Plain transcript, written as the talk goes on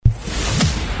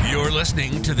You're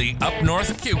listening to the Up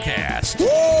North QCast.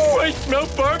 Ooh, I smell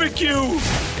barbecue.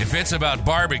 If it's about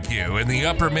barbecue in the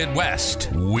upper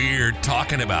Midwest, we're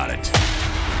talking about it.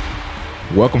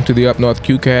 Welcome to the Up North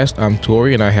QCast. I'm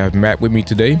Tori, and I have Matt with me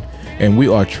today, and we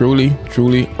are truly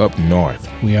up north.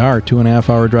 We are. 2.5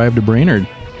 hour drive to Brainerd.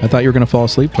 I thought you were going to fall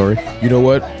asleep, Tori. You know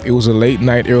what? It was a late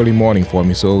night, early morning for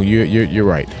me, so you're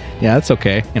right. Yeah, that's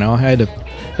okay. You know, I had to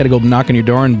go knock on your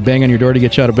door and bang on your door to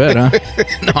get you out of bed, huh?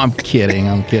 No, I'm kidding.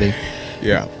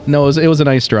 Yeah. No, it was a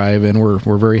nice drive, and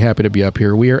we're very happy to be up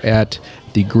here. We are at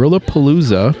the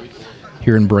Grill-A-Palooza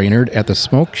here in Brainerd at the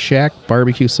SmokeStack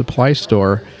Barbecue Supply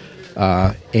Store,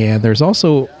 and there's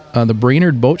also the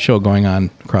Brainerd Boat Show going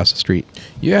on across the street.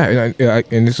 Yeah,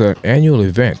 and it's an annual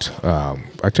event.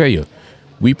 I tell you,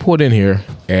 we pulled in here,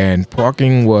 and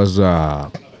parking was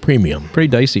premium. Pretty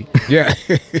dicey. Yeah.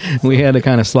 We had to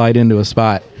kind of slide into a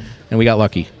spot, and we got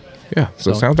lucky. Yeah,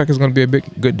 so it sounds like it's going to be a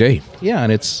good day. Yeah,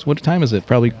 and it's, what time is it?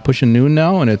 Probably pushing noon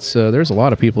now, and it's there's a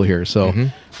lot of people here. So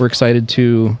we're excited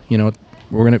to, we're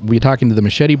going to be talking to the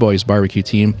Machete Boys barbecue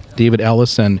team, David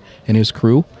Ellis and his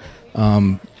crew.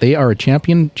 They are a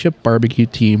championship barbecue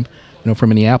team, from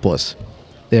Minneapolis.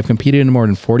 They have competed in more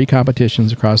than 40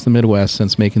 competitions across the Midwest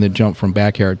since making the jump from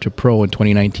backyard to pro in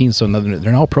 2019. So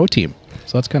they're now a pro team.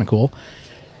 So that's kind of cool.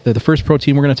 They're the first pro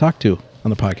team we're going to talk to on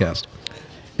the podcast.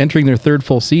 Entering their third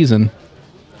full season,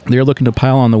 they're looking to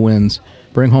pile on the wins,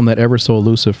 bring home that ever so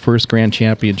elusive first grand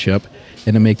championship,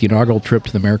 and to make the inaugural trip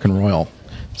to the American Royal.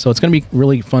 So it's going to be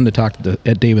really fun to talk to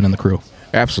David and the crew.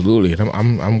 Absolutely.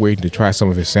 I'm waiting to try some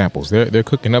of his samples. They're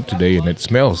cooking up today, and it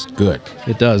smells good.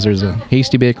 It does. There's a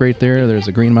Hasty Bake right there. There's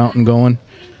a Green Mountain going.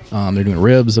 They're doing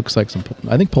ribs. Looks like some,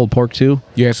 I think, pulled pork too.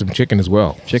 Yeah, some chicken as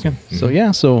well. Chicken.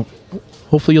 So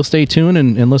hopefully you'll stay tuned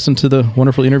and listen to the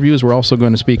wonderful interviews. We're also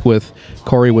going to speak with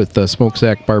Corey with the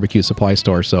SmokeStack Barbecue Supply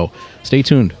Store. So stay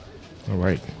tuned. All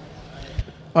right.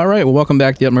 Well, welcome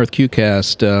back to the Up North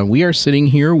QCast. We are sitting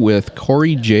here with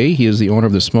Corey J. He is the owner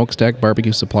of the SmokeStack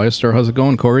Barbecue Supply Store. How's it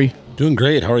going, Corey? Doing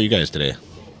great. How are you guys today?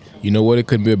 You know what? It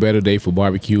couldn't be a better day for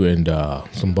barbecue and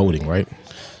some boating, right?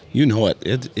 You know it.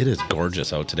 It is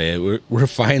gorgeous out today. We're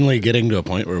finally getting to a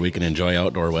point where we can enjoy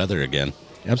outdoor weather again.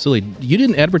 Absolutely. You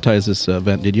didn't advertise this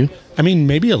event, did you? I mean,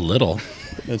 maybe a little.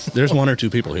 There's one or two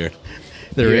people here.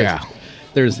 There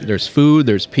is. There's food.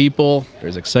 There's people.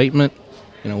 There's excitement.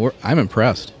 I'm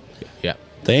impressed. Yeah.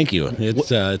 Thank you.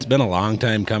 It's been a long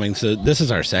time coming. So this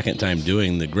is our second time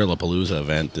doing the Grill-A-Palooza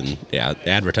event, and yeah,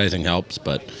 advertising helps,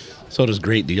 but so does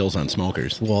great deals on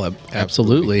smokers. Well,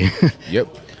 absolutely.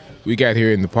 Yep. We got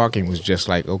here and the parking was just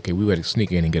like, okay, we better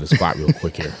sneak in and get a spot real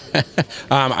quick here.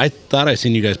 I thought I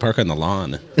seen you guys park on the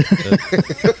lawn.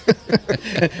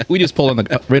 We just pull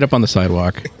right up on the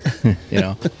sidewalk.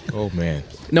 Oh man.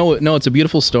 No, it's a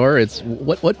beautiful store. It's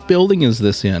what building is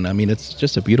this in? I mean, it's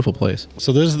just a beautiful place.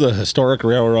 So this is the historic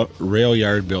rail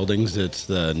yard buildings. It's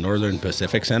the Northern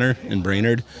Pacific Center in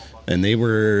Brainerd, and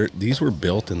these were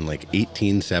built in like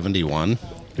 1871.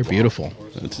 They're beautiful.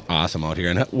 It's awesome out here.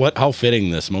 And how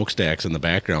fitting the smokestacks in the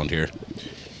background here.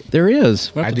 There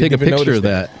is. We'll have to take a picture of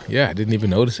that. Yeah, I didn't even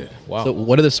notice it. Wow. So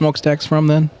what are the smokestacks from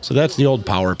then? So that's the old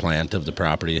power plant of the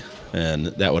property, and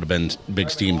that would have been big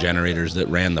steam generators that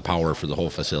ran the power for the whole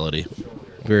facility.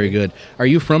 Very good. Are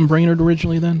you from Brainerd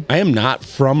originally then? I am not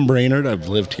from Brainerd. I've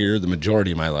lived here the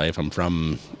majority of my life. I'm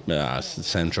from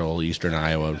central eastern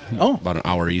Iowa, about an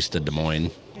hour east of Des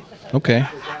Moines. Okay.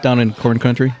 Down in corn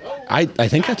country? I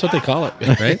think that's what they call it,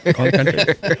 right? Corn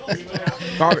country.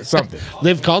 Call it something.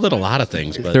 They've called it a lot of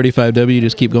things. But 35W,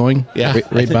 just keep going? Yeah.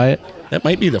 Right by it? That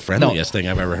might be the friendliest thing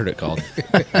I've ever heard it called.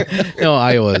 No,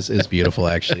 Iowa is beautiful,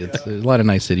 actually. There's a lot of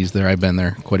nice cities there. I've been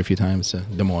there quite a few times,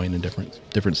 Des Moines and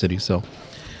different cities. So,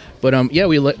 but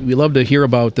we love to hear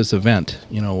about this event,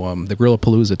 the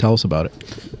Grill-A-Palooza. Tell us about it.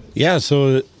 Yeah,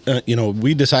 so,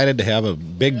 we decided to have a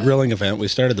big grilling event. We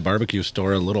started the barbecue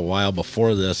store a little while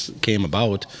before this came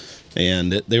about,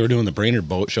 and they were doing the Brainerd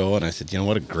Boat Show, and I said,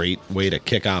 what a great way to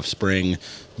kick off spring.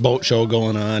 Boat show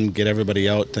going on, get everybody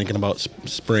out thinking about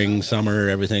spring, summer,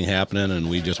 everything happening, and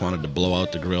we just wanted to blow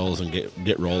out the grills and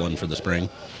get rolling for the spring.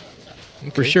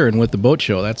 Okay. For sure, and with the boat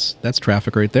show, that's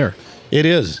traffic right there. It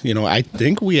is. I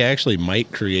think we actually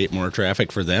might create more traffic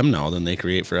for them now than they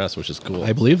create for us, which is cool.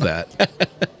 I believe that.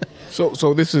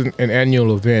 So this is an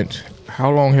annual event.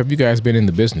 How long have you guys been in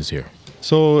the business here?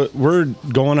 So we're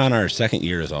going on our second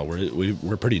year is all.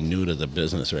 We're pretty new to the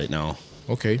business right now.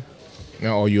 Okay.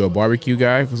 Now, are you a barbecue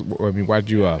guy? I mean, why'd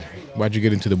you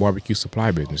get into the barbecue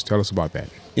supply business? Tell us about that.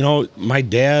 My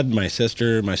dad, my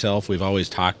sister, myself, we've always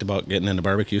talked about getting into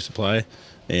barbecue supply,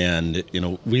 and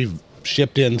we've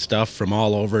shipped in stuff from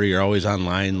all over. You're always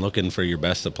online looking for your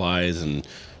best supplies, and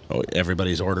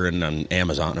everybody's ordering on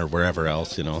Amazon or wherever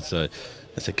else, So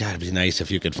I said, God, it'd be nice if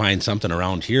you could find something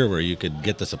around here where you could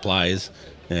get the supplies.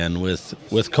 And with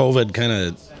COVID kind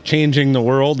of changing the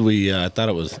world, we thought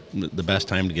it was the best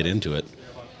time to get into it.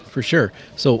 For sure.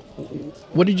 So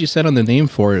what did you set on the name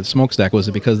for it, SmokeStack? Was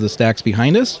it because of the stacks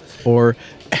behind us? Or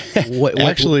what?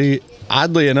 Actually,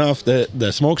 oddly enough,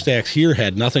 the smokestacks here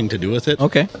had nothing to do with it.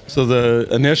 Okay. So the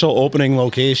initial opening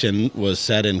location was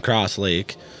set in Cross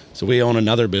Lake. So we own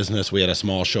another business. We had a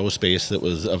small show space that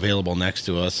was available next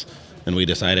to us, and we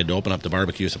decided to open up the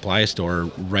barbecue supply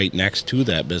store right next to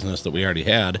that business that we already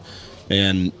had.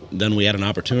 And then we had an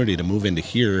opportunity to move into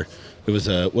here. It was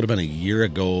would have been a year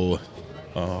ago.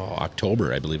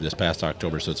 October, I believe, this past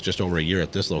October. So it's just over a year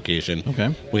at this location.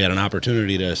 Okay. We had an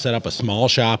opportunity to set up a small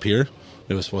shop here.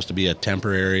 It was supposed to be a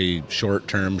temporary,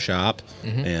 short-term shop,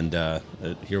 and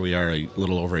here we are a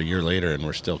little over a year later, and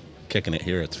we're still kicking it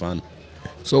here. It's fun.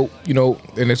 So,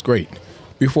 and it's great.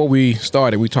 Before we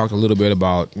started, we talked a little bit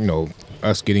about,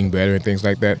 us getting better and things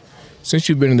like that. Since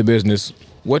you've been in the business,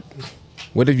 what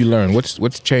have you learned?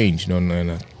 What's changed, in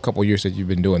a couple of years that you've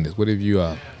been doing this? What have you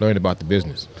learned about the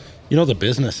business? The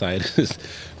business side is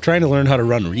trying to learn how to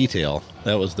run retail.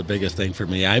 That was the biggest thing for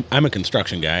me. I'm a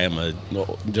construction guy.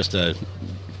 Just a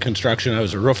construction. I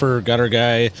was a roofer, gutter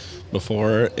guy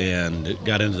before, and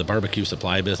got into the barbecue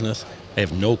supply business. I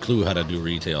have no clue how to do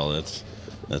retail. That's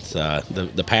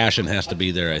the passion has to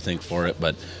be there, I think, for it.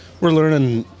 But we're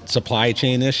learning supply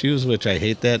chain issues, which I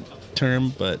hate that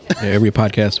term, but every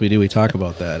podcast we do, we talk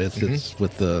about that. It's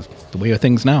with the way of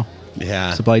things now.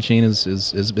 Yeah, supply chain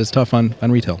is tough on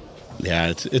retail.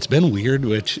 Yeah, it's been weird,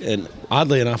 and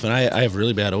oddly enough, and I have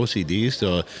really bad OCD,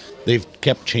 so they've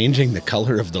kept changing the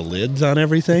color of the lids on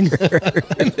everything.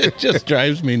 It just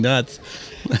drives me nuts.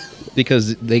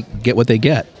 Because they get what they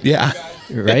get. Yeah.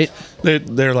 Right?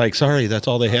 They're like, sorry, that's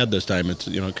all they had this time. It's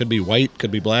it could be white, could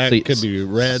be black, could be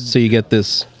red. So you get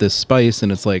this spice,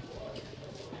 and it's like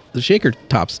the shaker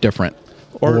top's different,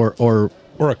 or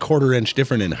a quarter-inch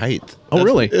different in height. Oh,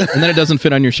 really? And then it doesn't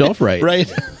fit on your shelf right. Right.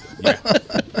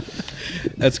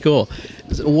 That's cool.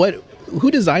 So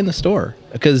who designed the store?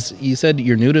 Because you said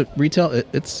you're new to retail.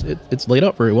 It's laid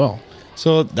out very well.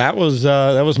 So that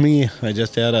was me. I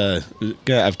just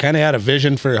I've kind of had a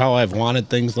vision for how I've wanted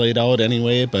things laid out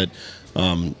anyway, but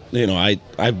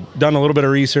I've done a little bit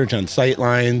of research on sight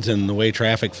lines and the way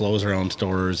traffic flows around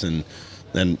stores, and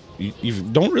then you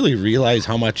don't really realize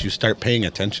how much you start paying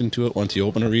attention to it once you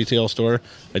open a retail store.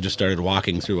 I just started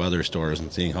walking through other stores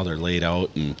and seeing how they're laid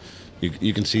out, and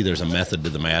you can see there's a method to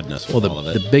the madness with all of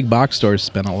it. The big box stores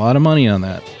spend a lot of money on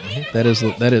that. That is,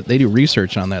 they do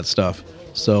research on that stuff.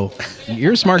 So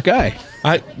you're a smart guy.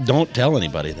 I don't tell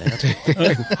anybody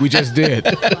that. We just did.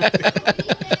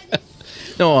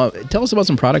 No, tell us about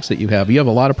some products that you have. You have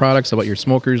a lot of products about your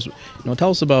smokers.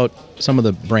 Tell us about some of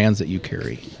the brands that you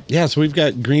carry. Yeah, so we've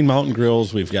got Green Mountain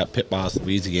Grills, we've got Pit Boss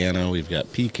Louisiana, we've got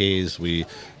PKs. We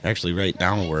actually right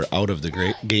now we're out of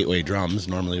the Gateway drums.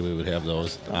 Normally we would have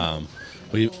those.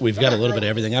 We've got a little bit of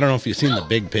everything. I don't know if you've seen the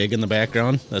big pig in the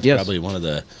background. That's probably one of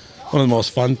the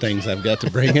most fun things I've got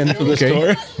to bring in for the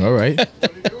store. All right.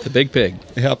 The big pig.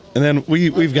 Yep. And then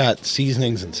we've got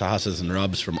seasonings and sauces and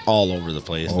rubs from all over the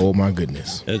place. Oh, my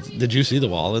goodness. Did you see the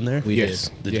wall in there? Yes.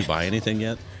 Did you buy anything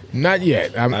yet? Not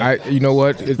yet. You know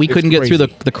what? We couldn't get through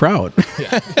the crowd.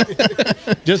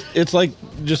 It's like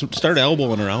just start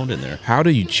elbowing around in there. How do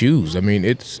you choose? I mean,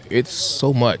 it's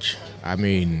so much. I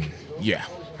mean, yeah.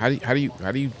 How do you?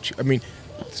 I mean,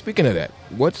 speaking of that,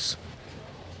 what's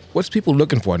people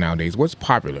looking for nowadays? What's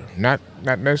popular? Not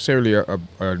necessarily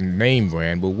a name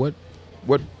brand, but what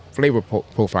flavor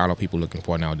profile are people looking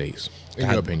for nowadays? In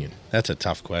your opinion, that's a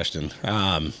tough question.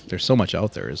 There's so much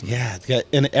out there, isn't there? Yeah,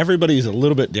 and everybody's a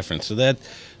little bit different. So that,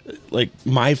 like,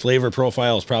 my flavor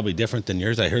profile is probably different than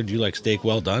yours. I heard you like steak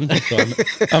well done, so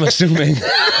I'm assuming.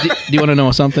 Do you want to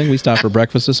know something? We stopped for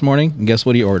breakfast this morning, and guess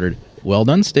what he ordered? Well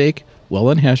done steak, well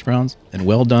done hash browns, and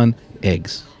well done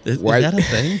eggs. Is that a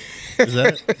thing? Is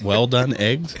that well done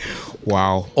eggs?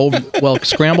 Wow.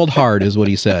 Scrambled hard is what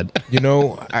he said.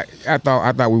 I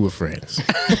thought we were friends.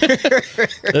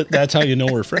 That's how you know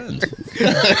we're friends.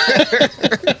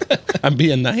 I'm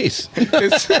being nice.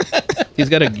 He's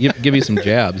got to give you some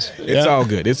jabs. It's all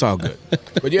good. It's all good.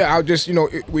 But yeah, I'll just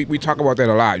we talk about that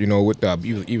a lot. With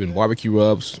even barbecue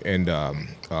rubs and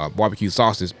barbecue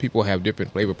sauces, people have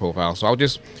different flavor profiles. So I was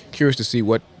just curious to see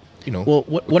what. Well,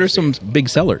 what are some big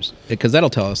sellers? Because that'll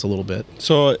tell us a little bit.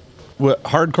 So,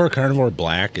 Hardcore Carnivore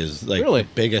Black is like really? The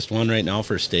biggest one right now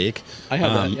for steak. I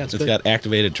have that. Yeah, it's got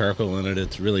activated charcoal in it.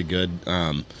 It's really good.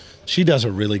 she does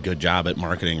a really good job at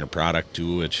marketing her product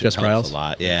too, which Just helps Riles? a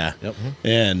lot. Yeah. Yep.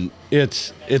 And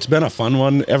it's been a fun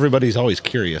one. Everybody's always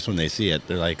curious when they see it.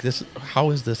 They're like, how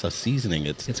is this a seasoning?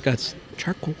 It's got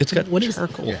charcoal. It's got what is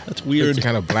charcoal. Yeah. That's weird. It's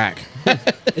kind of black.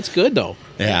 It's good though.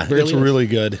 Yeah, It really it's is. really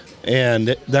good.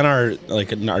 And then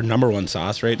our number one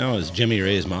sauce right now is Jimmy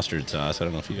Ray's mustard sauce. I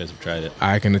don't know if you guys have tried it.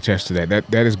 I can attest to that.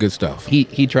 That is good stuff.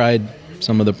 He tried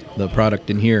some of the product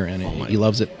in here, and he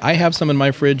loves it. I have some in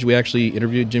my fridge. We actually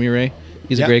interviewed Jimmy Ray.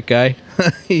 He's a Yep. great guy.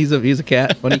 he's a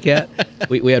cat, funny cat.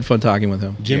 We had fun talking with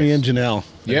him. Jimmy Yes. and Janelle.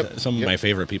 Yep. Some of my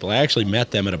favorite people. I actually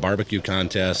met them at a barbecue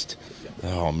contest.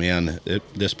 Oh, man.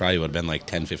 This probably would have been like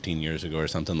 10, 15 years ago or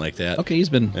something like that. Okay, he's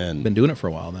been And- doing it for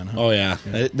a while then. Huh? Oh, yeah.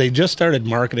 They just started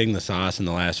marketing the sauce in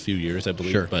the last few years, I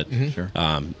believe. Sure. But, Sure.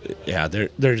 yeah,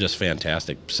 they're just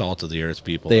fantastic. Salt of the earth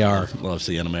people. They are. Love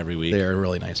seeing them every week. They are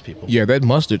really nice people. Yeah, that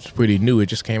mustard's pretty new. It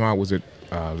just came out. Was it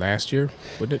last year?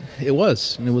 Wasn't it? It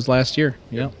was last year.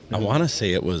 Yeah. I want to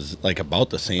say it was like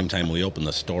about the same time we opened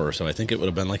the store, so I think it would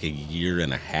have been like a year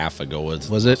and a half ago. Was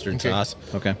it? Mustard Okay. sauce?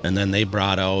 Okay. And then they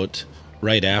brought out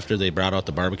right after they brought out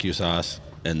the barbecue sauce,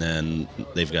 and then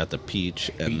they've got the peach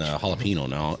and the jalapeno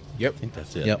now. Yep. I think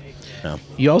that's it. Yep. Yeah.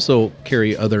 You also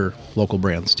carry other local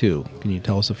brands too. Can you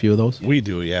tell us a few of those? We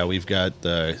do, yeah. We've got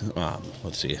the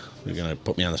let's see, you're gonna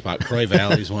put me on the spot. Croy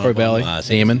Valley's one Croy of them. Valley, Saints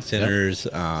Damon, and Sinners.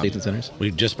 Saints and Sinners. We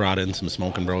just brought in some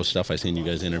Smoke and Bros stuff. I seen you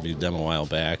guys interviewed them a while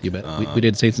back. You bet. We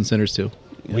did Saints and Sinners too.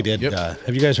 We did. Yep.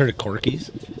 Have you guys heard of Corky's?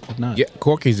 If not. Yeah,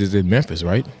 Corky's is in Memphis,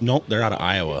 right? Nope, they're out of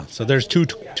Iowa. So there's two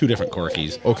different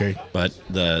Corky's. Okay. But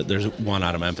there's one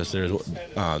out of Memphis. There's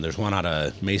one out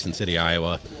of Mason City,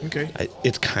 Iowa. Okay.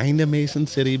 It's kind of Mason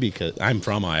City because I'm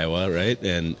from Iowa, right?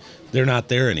 And they're not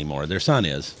there anymore. Their son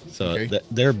is. So Okay.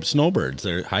 they're snowbirds.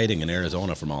 They're hiding in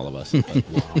Arizona from all of us.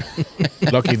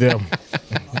 But Lucky them.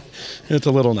 it's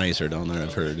a little nicer down there,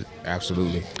 I've heard.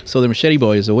 Absolutely. So the Machete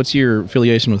Boys. What's your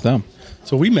affiliation with them?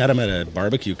 So we met him at a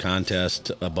barbecue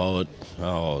contest about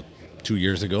 2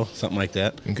 years ago, something like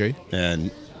that. Okay. And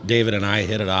David and I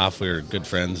hit it off. We were good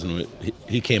friends, and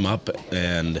he came up.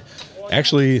 And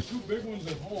actually,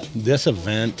 this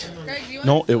event,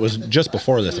 no, it was just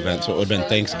before this event, so it would have been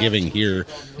Thanksgiving here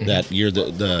that year,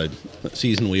 the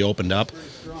season we opened up.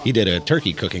 He did a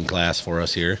turkey cooking class for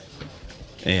us here,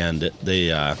 and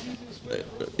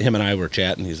him and I were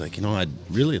chatting. He's like, I'd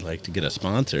really like to get a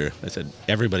sponsor. I said,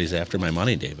 everybody's after my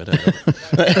money, David. You're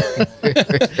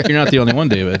not the only one,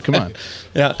 David. Come on.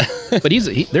 Yeah. But he's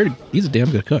a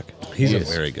damn good cook. He's Yes.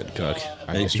 a very good cook.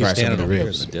 I just He's tried some of standing the over here in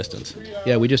ribs. the distance.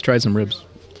 Yeah, we just tried some ribs.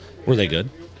 Were they good?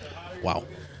 Wow.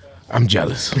 I'm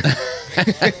jealous.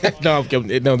 No, I'm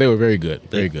kidding. No, they were very good.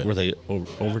 Very good. Were they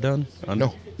overdone?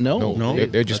 No. No. No.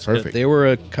 They're just That's good. perfect. They were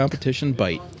a competition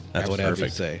bite. That's I would have to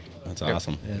perfect. say. That's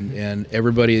awesome. And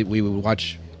everybody, we would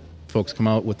watch folks come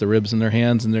out with the ribs in their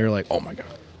hands, and they're like, "Oh my god,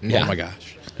 Yeah. oh my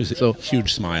gosh!" There's So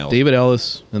huge smile. David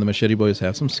Ellis and the Machete Boys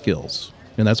have some skills,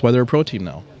 and that's why they're a pro team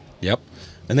now. Yep.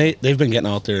 And they've been getting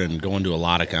out there and going to a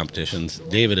lot of competitions.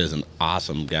 David is an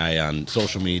awesome guy on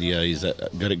social media. He's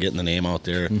good at getting the name out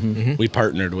there. We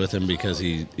partnered with him because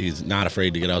he's not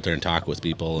afraid to get out there and talk with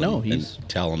people No, and he's-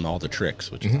 tell them all the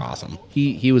tricks, which is awesome.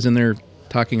 He was in there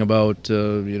talking about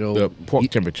The pork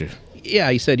temperature. Yeah,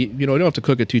 he said you don't have to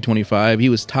cook at 225. He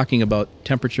was talking about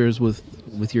temperatures with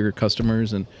your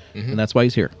customers, and that's why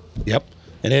he's here. Yep.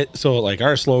 And so like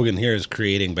our slogan here is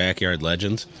creating backyard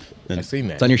legends. And I've seen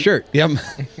that. It's on your shirt. Yep.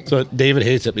 So David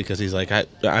hates it because he's like,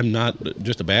 I'm not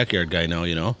just a backyard guy now,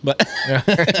 But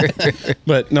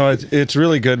but no, it's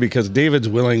really good because David's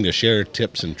willing to share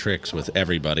tips and tricks with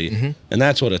everybody, and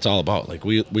that's what it's all about. Like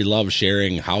we love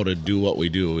sharing how to do what we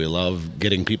do. We love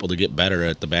getting people to get better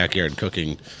at the backyard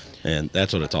cooking, and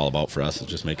that's what it's all about for us. Is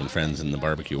just making friends in the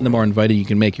barbecue. The more invited you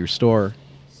can make your store,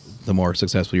 the more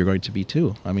successful you're going to be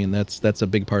too. I mean, that's a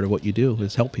big part of what you do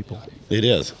is help people. It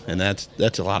is, and that's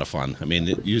a lot of fun. I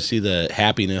mean, you see the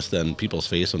happiness on people's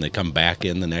face when they come back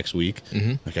in the next week.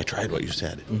 Like, I tried what you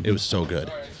said. It was so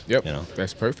good. Yep.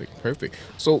 That's perfect.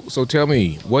 So tell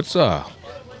me, what's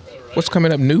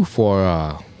coming up new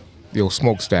for the old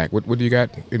SmokeStack? What do you got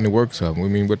in the works of? I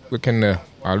mean, what can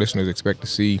our listeners expect to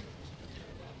see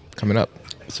coming up?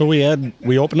 So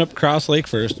we opened up Cross Lake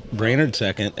first, Brainerd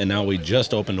second, and now we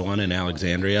just opened one in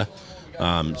Alexandria.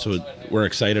 So we're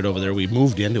excited over there. We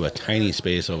moved into a tiny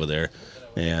space over there,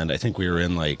 and I think we were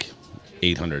in like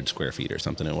 800 square feet or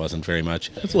something. It wasn't very much.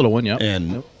 That's a little one,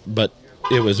 yeah. But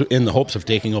it was in the hopes of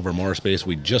taking over more space.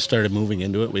 We just started moving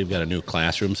into it. We've got a new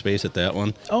classroom space at that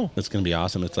one. Oh. That's going to be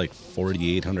awesome. It's like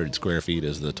 4,800 square feet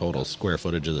is the total square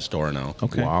footage of the store now.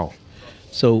 Okay. Wow.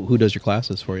 So who does your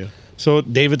classes for you? So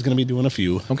David's going to be doing a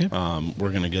few. Okay.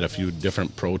 We're going to get a few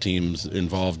different pro teams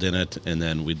involved in it, and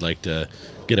then we'd like to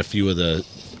get a few of the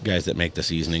guys that make the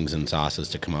seasonings and sauces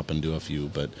to come up and do a few.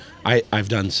 But I've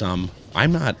done some.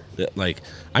 I'm not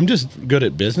I'm just good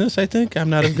at business. I think I'm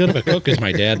not as good of a cook as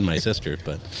my dad and my sister.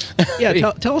 But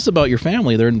Yeah, tell us about your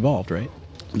family. They're involved, right?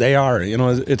 they are.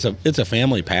 It's a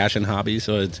family passion hobby.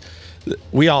 So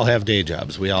we all have day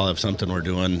jobs. We all have something we're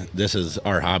doing. This is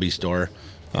our hobby store.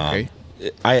 Okay.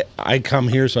 I come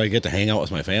here so I get to hang out with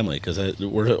my family because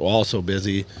we're all so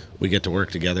busy. We get to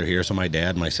work together here. So my dad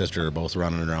and my sister are both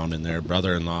running around in there,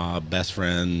 brother-in-law, best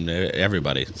friend,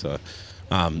 everybody. So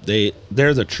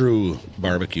they're the true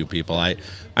barbecue people.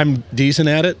 I'm decent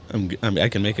at it. I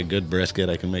can make a good brisket.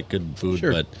 I can make good food,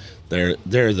 Sure. but they're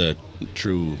the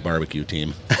true barbecue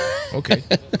team. Okay.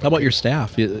 How about your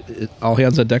staff? All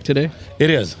hands on deck today? It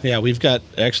is. Yeah, we've got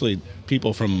actually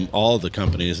people from all of the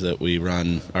companies that we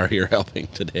run are here helping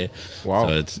today. Wow.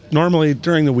 So it's normally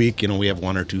during the week, we have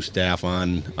 1 or 2 staff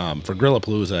on. For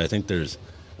Grill-A-Palooza, I think there's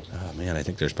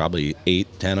probably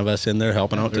 8-10 of us in there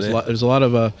helping out There's today. a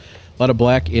lot of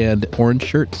black and orange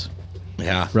shirts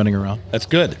Yeah, running around. that's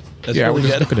good. That's Yeah, I really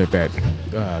was just good. looking at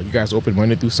that. You guys open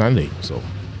Monday through Sunday, so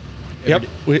Yep,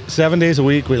 7 days a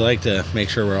week. We like to make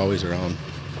sure we're always around.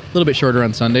 A little bit shorter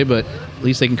on Sunday, but at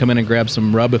least they can come in and grab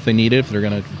some rub if they need it, if they're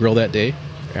going to grill that day.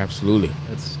 absolutely.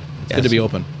 It's good to be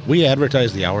open. We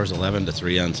advertise the hours 11 to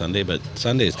 3 on Sunday, but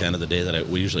Sunday is kind of the day that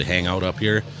we usually hang out up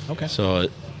here. Okay. So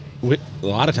a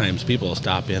lot of times people will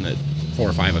stop in at 4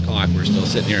 or 5 o'clock. We're still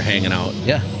sitting here hanging out.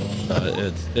 Yeah.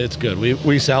 It's good.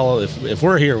 We sell, if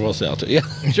we're here, we'll sell to you.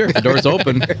 Sure. The door's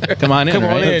open. Come on in. Come on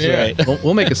right? in, That's yeah. right.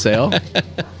 We'll make a sale.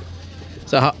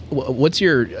 So, what's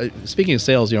your speaking of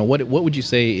sales? What would you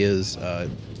say is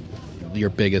your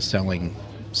biggest selling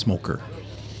smoker?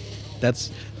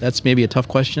 That's maybe a tough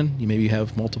question. You maybe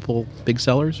have multiple big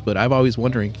sellers, but I've always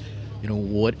wondering,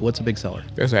 what's a big seller?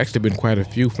 There's actually been quite a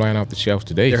few flying off the shelves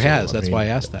today. There so, has. I That's mean, why I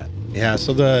asked that. Yeah,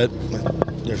 so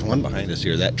there's one behind us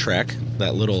here. That Trek,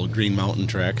 that little Green Mountain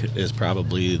Trek, is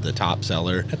probably the top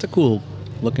seller. That's a cool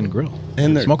looking grill.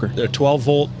 And they're smoker. They're 12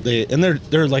 volt.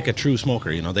 They're like a true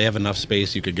smoker. They have enough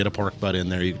space. You could get a pork butt in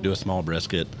there. You could do a small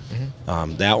brisket.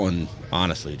 That one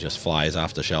honestly just flies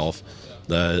off the shelf.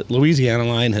 The Louisiana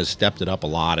line has stepped it up a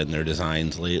lot in their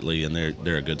designs lately, and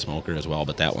they're a good smoker as well.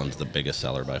 But that one's the biggest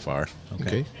seller by far.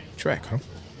 Okay. Track, huh?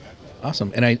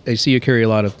 Awesome. And I see you carry you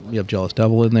have Jealous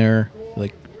Devil in there.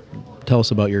 Like, tell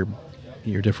us about your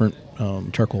different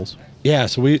charcoals. Yeah,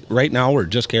 so right now we're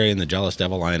just carrying the Jealous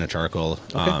Devil line of charcoal.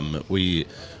 Okay. We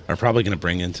are probably going to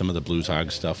bring in some of the Blues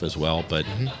Hog stuff as well, but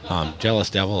Jealous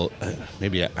Devil,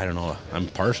 maybe, I don't know, I'm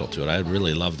partial to it. I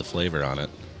really love the flavor on it.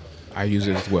 I use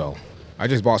it as well. I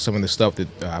just bought some of the stuff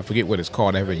that I forget what it's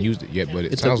called. I haven't used it yet, but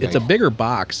It's sounds a bigger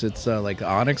box. It's like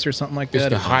Onyx or something like it's that.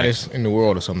 the hottest in the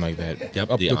world or something like that. Yep,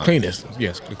 the the cleanest.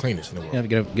 Yes, the cleanest in the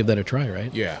world. Yeah, give that a try,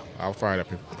 right? Yeah, I'll fire it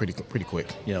up pretty quick.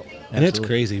 Yep. And it's absolutely.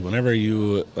 crazy. Whenever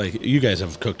you guys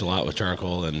have cooked a lot with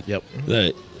charcoal, and Yep.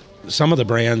 some of the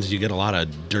brands you get a lot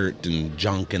of dirt and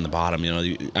junk in the bottom.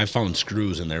 I found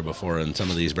screws in there before, in some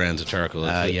of these brands of charcoal.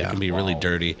 It Yeah. can be really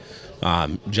dirty.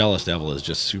 Jealous Devil is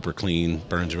just super clean,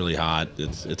 burns really hot.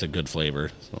 It's a good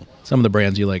flavor. So. Some of the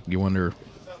brands you like, you wonder,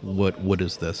 what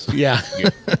is this? Yeah.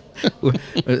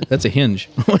 That's a hinge.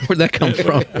 Where'd that come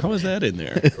from? How is that in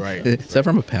there? Right. Is that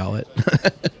from a pallet?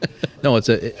 No,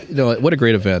 what a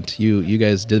great event. You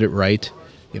guys did it right.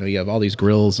 You have all these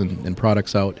grills and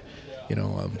products out.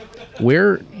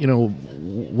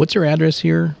 What's your address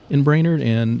here in Brainerd?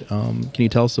 And can you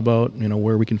tell us about,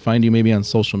 where we can find you maybe on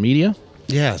social media?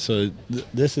 Yeah, so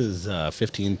this is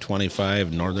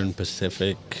 1525 Northern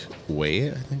Pacific Way.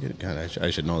 I think God, I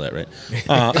should know that, right?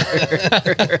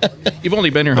 You've only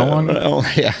been here how long?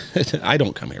 Yeah, I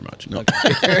don't come here much. No.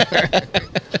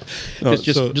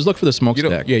 Just look for the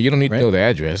SmokeStack. You don't need right? to know the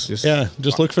address.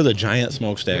 Just look for the giant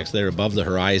smokestacks. They're above the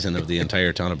horizon of the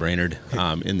entire town of Brainerd,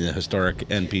 in the historic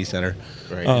NP Center.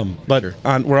 Right. But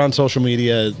we're on social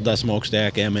media, the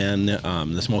SmokeStack MN,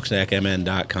 the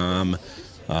SmokeStackMN.com.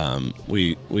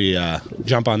 We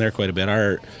jump on there quite a bit.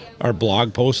 Our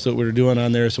blog posts that we're doing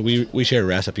on there, so we share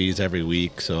recipes every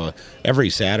week. So every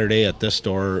Saturday at this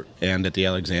store and at the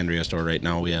Alexandria store right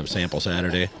now, we have Sample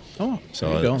Saturday. Oh, So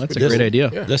there you go. That's a this- great idea.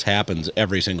 This happens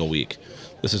every single week.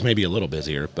 This is maybe a little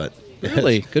busier, but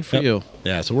Really? Good for Yep. you.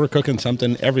 Yeah, so we're cooking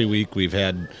something every week. We've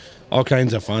had all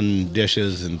kinds of fun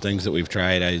dishes and things that we've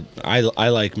tried. I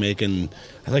like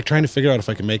trying to figure out if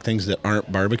I can make things that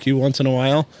aren't barbecue once in a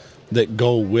while. that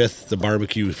go with the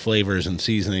barbecue flavors and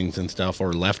seasonings and stuff,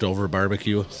 or leftover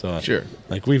barbecue. So Sure.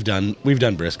 like we've done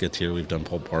briskets here, we've done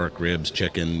pulled pork, ribs,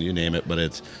 chicken, you name it. But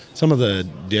it's some of the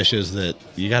dishes that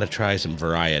you got to try some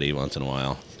variety once in a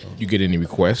while. You get any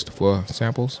requests for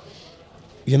samples?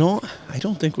 You know, I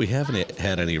don't think we haven't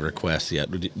had any requests yet.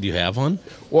 Do you have one?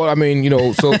 Well, I mean,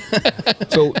 so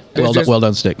Well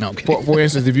done, Stick. No, I'm kidding. For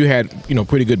instance, if you had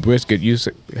pretty good brisket, you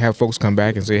have folks come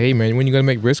back and say, "Hey, man, when you gonna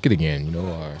make brisket again?"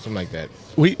 Or something like that.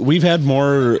 We've had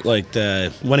more like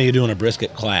when are you doing a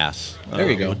brisket class? There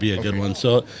you go. Would be a good one.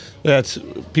 So that's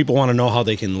people want to know how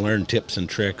they can learn tips and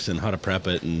tricks and how to prep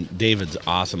it. And David's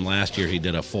awesome. Last year he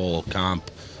did a full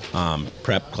comp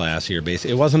prep class here.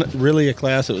 Basically, it wasn't really a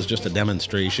class; it was just a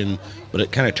demonstration. But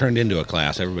it kind of turned into a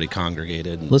class. Everybody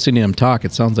congregated. And Listening to him talk,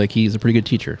 it sounds like he's a pretty good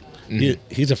teacher.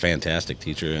 he's a fantastic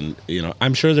teacher, and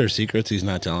I'm sure there's secrets he's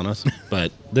not telling us.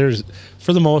 But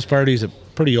for the most part, he's a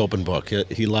pretty open book.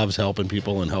 He loves helping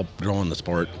people and help growing the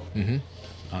sport. Mm-hmm.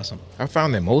 Awesome. I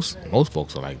found that most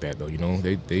folks are like that, though.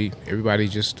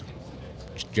 Everybody's just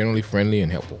generally friendly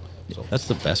and helpful. So That's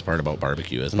the best part about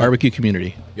barbecue, isn't it? Barbecue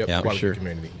community. yep, Yeah, for barbecue sure.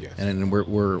 community. Yeah. And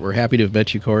we're happy to have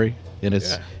met you, Corey. And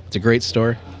it's Yeah. a great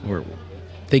store.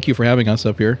 Thank you for having us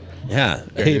up here. Yeah.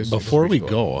 Yeah, Hey, it is before we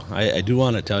pretty go, I do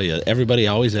want to tell you, everybody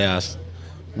always asks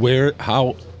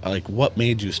what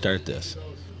made you start this?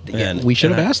 And We should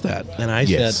have and I- asked that. And I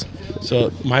Yes. said,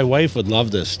 so my wife would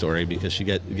love this story because she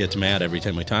gets mad every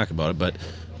time we talk about it. But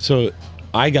so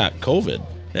I got COVID,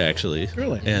 actually.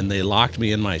 Really? And they locked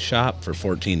me in my shop for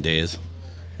 14 days.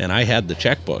 And I had the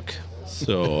checkbook.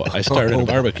 So I started a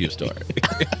barbecue store.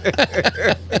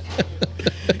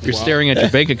 You're staring at your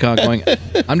bank account going,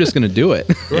 I'm just going to do it.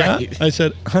 Yeah. I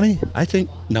said, honey, I think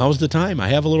now's the time. I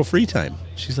have a little free time.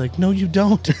 She's like, no, you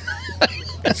don't.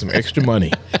 Got some extra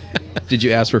money. Did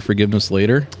you ask for forgiveness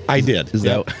later? I did. Is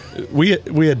Yeah. that-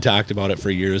 we had talked about it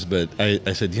for years, but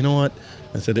I said, you know what?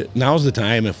 I said, now's the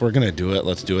time. If we're gonna do it,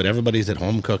 let's do it. Everybody's at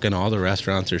home cooking. All the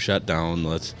restaurants are shut down.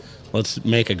 Let's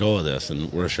make a go of this,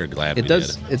 and we're sure glad we It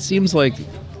does. did. It seems like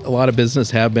a lot of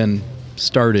business have been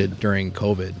started during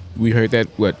COVID. We heard that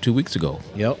 2 weeks ago.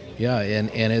 Yep. Yeah. And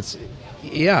it's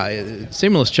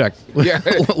stimulus check Yeah.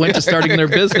 went to starting their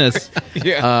business.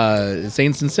 Yeah.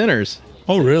 Saints and sinners.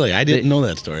 Oh, really? I didn't know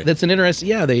that story. That's an interesting.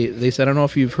 Yeah. They said, I don't know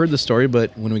if you've heard the story,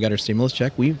 but when we got our stimulus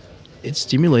check, it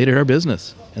stimulated our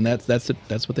business, and that's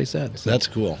what they said. So That's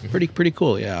cool. pretty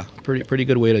cool. Yeah. Pretty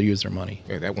good way to use their money.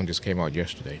 Yeah, that one just came out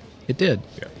yesterday. It did.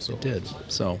 Yeah, so- It did.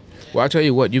 So Well, I'll tell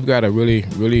you what, you've got a really,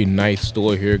 really nice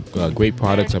store here. Great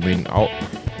products. I mean,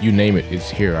 you name it, it's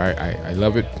here. I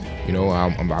love it.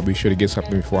 I'll be sure to get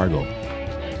something before I go.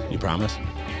 You promise?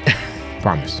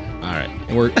 Promise. All right.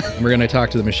 and we're gonna talk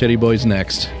to the Machete Boys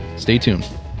next. Stay tuned.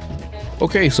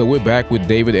 Okay, so we're back with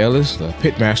David Ellis, the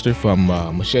pitmaster from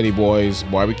Machete Boys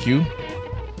Barbecue.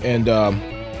 And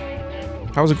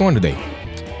how's it going today?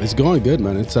 It's going good,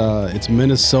 man. It's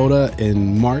Minnesota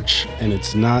in March, and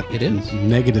it's not It is.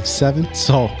 -7,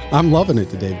 so I'm loving it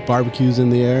today. Barbecue's in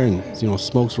the air, and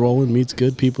smoke's rolling, meat's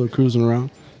good, people are cruising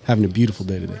around, having a beautiful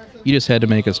day today. You just had to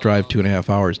make us drive 2.5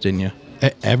 hours, didn't you?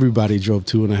 Everybody drove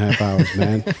 2.5 hours,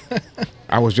 man.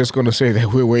 I was just going to say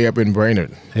that we're way up in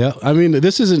Brainerd. Yeah, I mean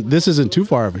this isn't too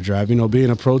far of a drive. Being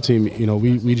a pro team,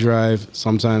 we drive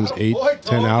sometimes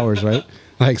 8-10 hours, right?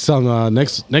 Like some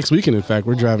next weekend, in fact,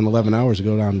 we're driving 11 hours to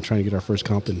go down and try and get our first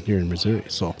comp in here in Missouri.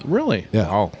 So Really? yeah.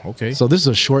 Oh, okay. So this is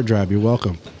a short drive. You're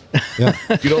welcome. Yeah.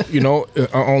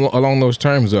 Along those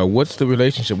terms, what's the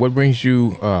relationship? What brings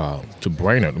you to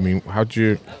Brainerd? I mean, how'd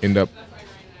you end up?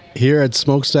 Here at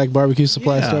SmokeStack Barbecue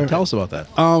Supply Yeah, Store. tell us about that.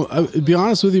 To be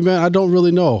honest with you, man, I don't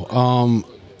really know.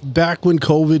 Back when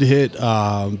COVID hit,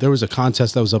 there was a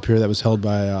contest that was up here that was held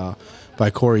by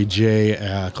Corey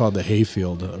J. Called the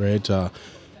Hayfield. Right?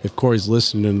 If Corey's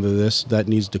listening to this, that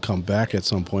needs to come back at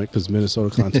some point because Minnesota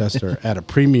contests are at a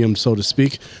premium, so to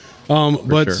speak.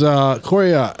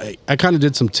 Corey, I kind of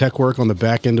did some tech work on the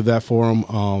back end of that for him,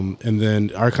 and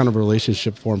then our kind of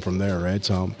relationship formed from there, right?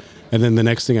 And then the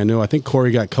next thing I knew, I think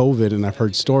Corey got COVID, and I've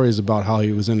heard stories about how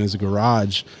he was in his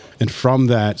garage, and from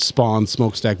that spawned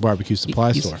SmokeStack Barbecue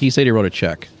Supply Store. He said he wrote a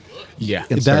check. Yeah.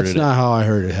 And That's started not how I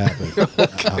heard it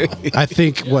happen. I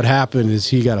think what happened is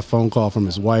he got a phone call from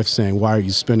his wife saying, "Why are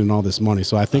you spending all this money?"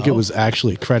 So I think it was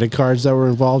actually credit cards that were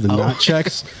involved and not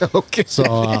checks. Okay.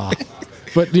 So,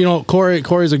 but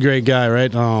Corey's a great guy,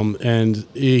 right? And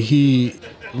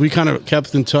we kind of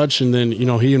kept in touch, and then he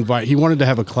wanted to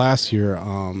have a class here.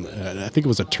 I think it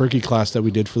was a turkey class that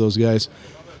we did for those guys.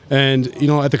 And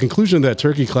at the conclusion of that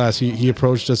turkey class, he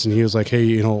approached us and he was like,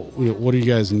 "Hey, what do you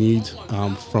guys need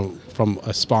from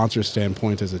a sponsor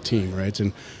standpoint as a team, right?"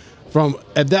 And from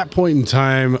at that point in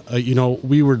time, we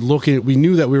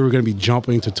knew that we were going to be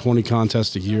jumping to 20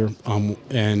 contests a year.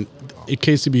 And at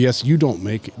KCBS, you don't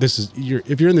make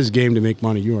if you're in this game to make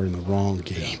money, you are in the wrong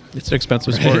game. It's an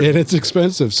expensive sport. And it's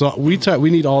expensive. So we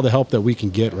need all the help that we can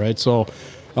get, right? So,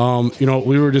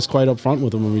 we were just quite upfront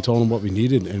with him when we told him what we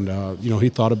needed. And, he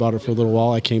thought about it for a little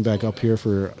while. I came back up here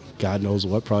for God knows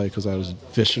what, probably because I was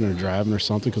fishing or driving or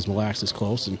something, because Mille Lacs is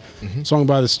close, and swung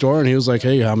by the store, and he was like,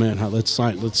 "Hey, man, let's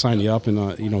sign you up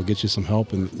and get you some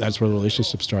help," and that's where the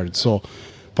relationship started. So,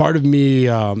 part of me,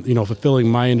 fulfilling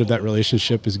my end of that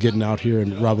relationship is getting out here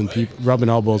and rubbing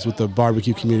elbows with the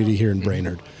barbecue community here in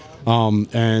Brainerd,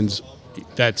 and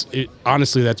that's it.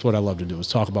 Honestly, that's what I love to do, is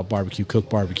talk about barbecue, cook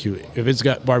barbecue. If it's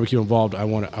got barbecue involved, I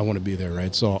want to be there,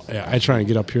 right? So I try and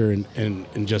get up here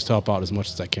and just help out as much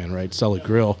as I can, right? Sell a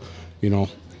grill,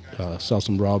 sell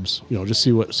some rubs, just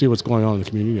see what's going on in the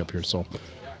community up here. So,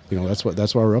 that's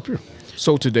why we're up here.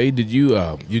 So today, did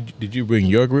you bring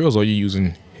your grills, or are you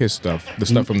using his stuff, the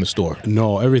stuff from the store?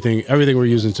 No, everything we're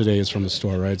using today is from the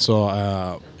store, right? So,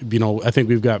 I think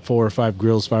we've got 4 or 5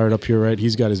 grills fired up here, right?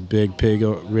 He's got his big pig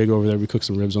rig over there. We cooked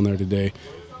some ribs on there today.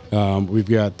 We've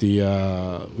got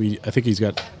I think he's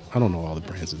got, I don't know all the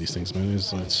brands of these things, man.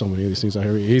 There's so many of these things out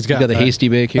here. He's got the Hasty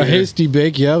Bake here. A Hasty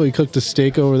Bake, yeah. We cooked a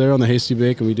steak over there on the Hasty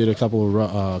Bake, and we did a couple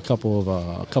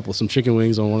of some chicken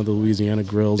wings on one of the Louisiana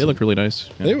grills. They look really nice.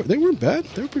 Yeah. They weren't bad.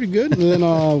 They were pretty good. And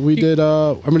then we did.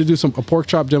 I'm going to do a pork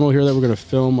chop demo here that we're going to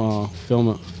film and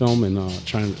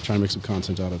try and make some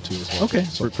content out of too as well. Okay,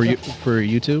 So, for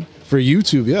YouTube. For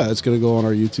YouTube, yeah, it's going to go on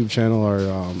our YouTube channel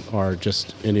or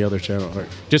just any other channel, or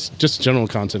just general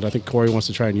content. I think Corey wants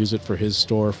to try and use it for his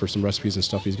store for some recipes and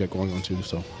stuff he's got going on too.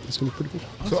 So it's going to be pretty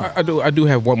cool. So I do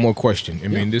have one more question. I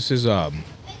mean, this is so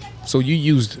you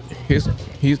used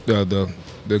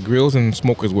the grills and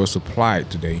smokers were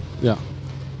supplied today. Yeah.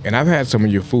 And I've had some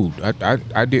of your food. I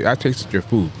tasted your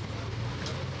food.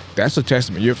 That's a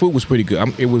testament. Your food was pretty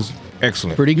good. It was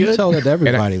excellent. Pretty good. You tell that to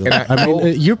everybody.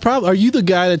 You're the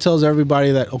guy that tells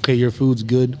everybody that, okay, your food's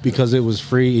good because it was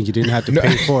free and you didn't have to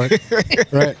pay for it,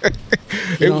 right?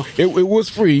 It was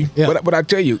free, Yeah. but I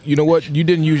tell you, you know what? You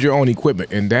didn't use your own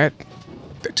equipment, and that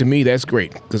to me that's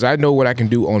great, because I know what I can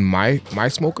do on my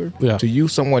smoker. Yeah. To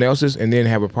use someone else's and then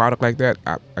have a product like that,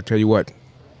 I tell you what,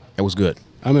 it was good.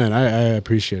 I mean, I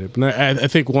appreciate it, but I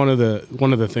think one of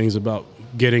the things about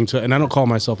getting to, and I don't call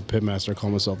myself a pit master, I call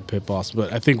myself a pit boss,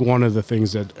 but I think one of the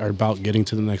things that are about getting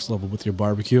to the next level with your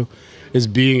barbecue is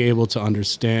being able to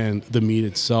understand the meat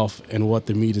itself and what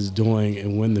the meat is doing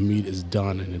and when the meat is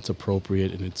done and it's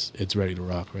appropriate and it's ready to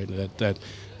rock, right? That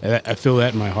I feel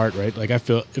that in my heart, right? Like I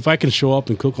feel if I can show up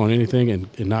and cook on anything and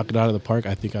knock it out of the park,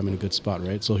 I think I'm in a good spot,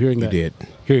 right? So hearing that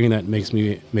makes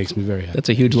me very happy. That's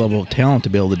a huge level of talent to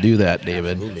be able to do that,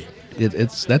 David.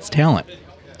 That's talent.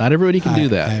 Not everybody can do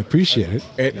that. I appreciate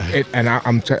it. And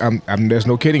I'm there's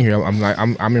no kidding here.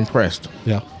 I'm impressed.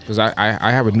 Yeah. Because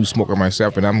I have a new smoker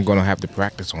myself, and I'm gonna have to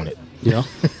practice on it. Yeah.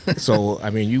 So I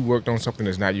mean, you worked on something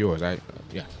that's not yours.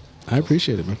 I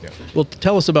appreciate it, man. Yeah. Well,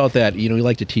 tell us about that. You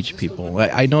like to teach people.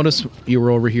 I noticed you were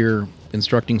over here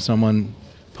instructing someone,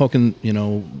 poking,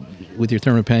 with your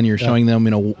thermopen. You're showing them,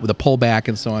 the pullback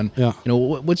and so on. Yeah.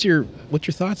 What's your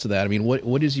thoughts of that? I mean,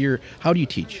 how do you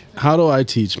teach? How do I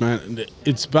teach, man?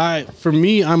 For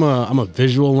me, I'm a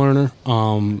visual learner,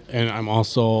 and I'm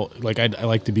also I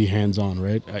like to be hands-on,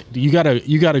 right? You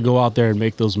gotta go out there and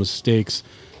make those mistakes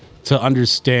to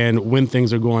understand when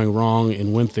things are going wrong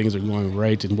and when things are going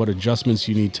right, and what adjustments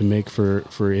you need to make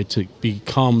for it to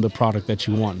become the product that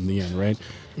you want in the end, right?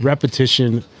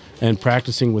 Repetition and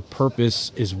practicing with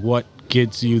purpose is what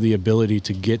gets you the ability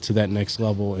to get to that next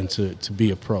level and to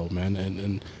be a pro, man.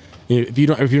 And if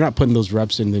you're not putting those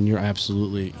reps in, then you're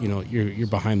absolutely, you're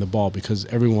behind the ball, because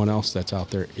everyone else that's out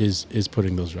there is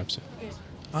putting those reps in.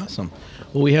 Awesome.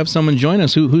 Well, we have someone join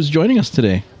us. Who's joining us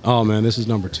today? Oh man, this is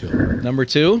number 2. Number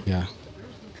 2? Yeah.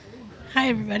 Hi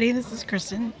everybody, this is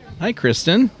Kristen. Hi,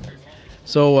 Kristen.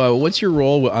 So, what's your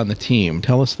role on the team?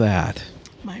 Tell us that.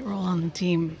 My role on the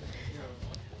team,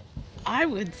 I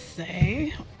would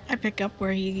say I pick up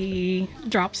where he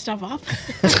drops stuff off.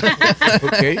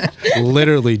 Okay.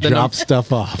 Literally drop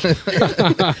stuff off.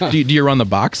 Do you run the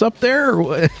box up there?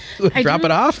 Or drop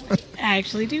it off? I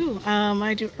actually do.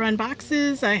 I do run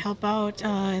boxes. I help out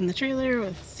in the trailer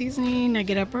with seasoning. I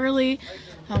get up early,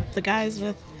 help the guys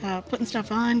with putting stuff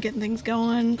on, getting things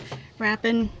going,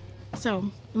 wrapping.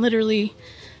 So literally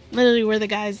where the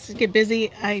guys get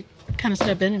busy, I kind of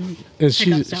step in and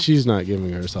pick up stuff. She's not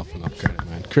giving herself enough credit,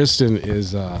 man. Kristen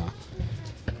is an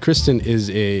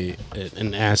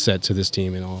asset to this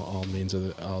team in all means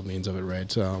of it,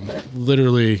 right?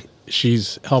 Literally,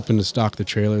 she's helping to stock the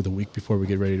trailer the week before we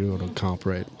get ready to go to comp,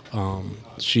 right?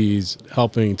 She's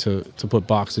helping to put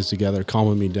boxes together,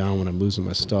 calming me down when I'm losing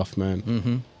my stuff,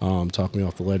 man. Talking me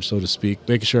off the ledge, so to speak,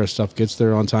 making sure our stuff gets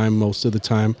there on time most of the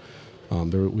time.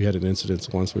 We had an incident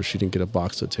once where she didn't get a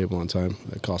box to the table on time.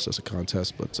 That cost us a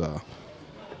contest, but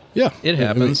yeah, It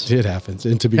happens. It happens.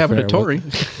 And to be Happened fair, to Tori.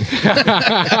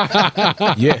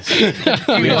 Yes.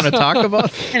 We want to talk about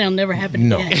it? And it'll never happen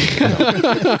No. again.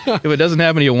 If it doesn't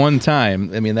happen to you one time,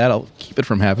 I mean, that'll keep it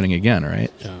from happening again, right?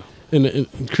 yeah. And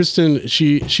Kristen,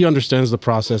 she understands the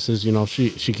processes. You know, she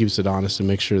keeps it honest and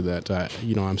makes sure that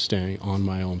I'm staying on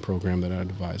my own program that I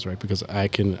devise, right? Because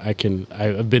I've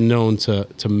been known to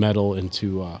meddle and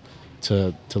to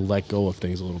let go of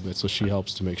things a little bit. So she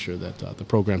helps to make sure that the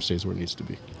program stays where it needs to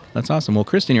be. That's awesome. Well,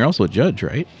 Kristen, you're also a judge,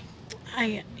 right?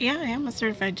 I am a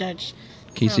certified judge.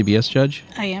 KCBS judge?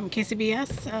 I am KCBS.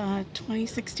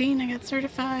 2016, I got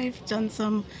certified. Done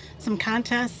some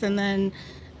contests, and then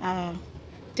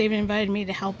David invited me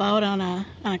to help out on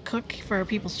a cook for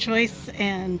People's Choice,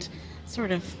 and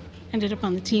sort of ended up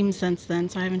on the team since then.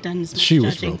 So I haven't done as much She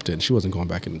was judging. roped in. She wasn't going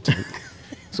back in the team.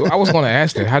 So I was going to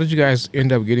ask that. How did you guys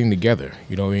end up getting together?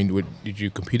 You know, I mean, did you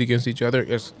compete against each other?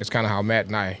 It's kind of how Matt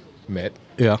and I met.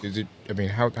 Yeah.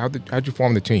 How'd you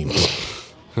form the team?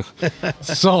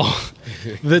 So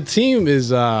the team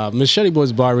is Machete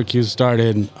Boys Barbecue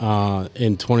started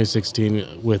in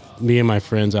 2016 with me and my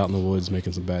friends out in the woods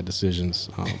making some bad decisions.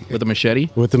 With a machete?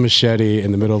 With the machete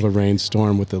in the middle of a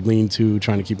rainstorm with the lean-to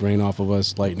trying to keep rain off of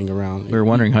us, lightning around. We were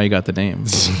wondering how you got the name.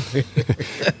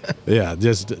 Yeah,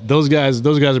 just those guys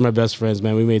are my best friends,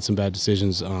 man. We made some bad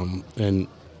decisions, and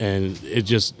it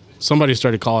just somebody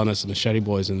started calling us the Machete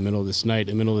Boys in the middle of this night,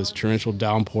 in the middle of this torrential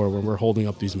downpour when we're holding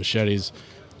up these machetes,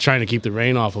 trying to keep the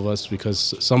rain off of us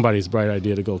because somebody's bright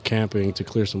idea to go camping to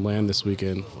clear some land this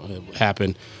weekend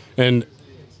happened. And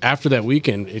after that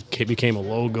weekend, it became a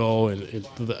logo, and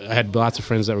I had lots of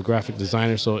friends that were graphic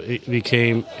designers, so it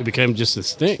became just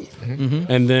this thing.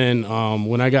 Mm-hmm. And then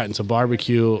when I got into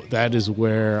barbecue, that's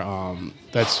where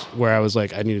I was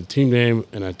like, I need a team name,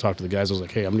 and I talked to the guys. I was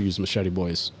like, hey, I'm going to use Machete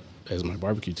Boys as my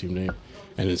barbecue team name,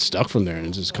 and it stuck from there, and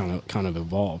it just kind of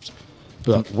evolved.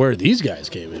 But where these guys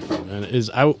came in from, man, is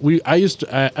I'm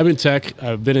in tech.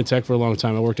 I've been in tech for a long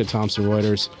time. I worked at Thomson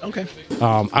Reuters. Okay.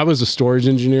 I was a storage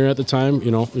engineer at the time.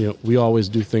 You know, we always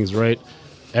do things right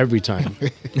every time.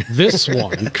 This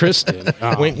one, Kristen,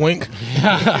 Wink, wink.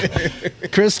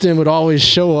 Kristen would always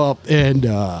show up, and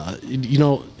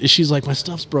she's like, my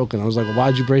stuff's broken. I was like, well,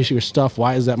 why'd you break your stuff?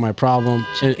 Why is that my problem?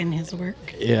 Checking his work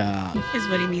Yeah. is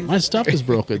what he means. My stuff is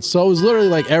broken. So it was literally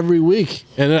like every week.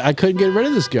 And I couldn't get rid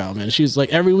of this girl, man. She's like,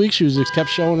 every week she just kept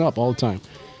showing up all the time.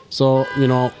 So,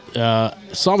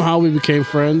 somehow we became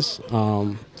friends,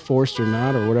 forced or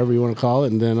not, or whatever you want to call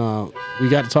it. And then we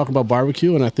got to talk about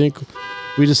barbecue. And I think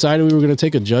we decided we were going to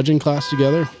take a judging class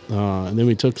together. And then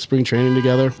we took spring training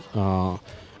together.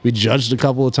 We judged a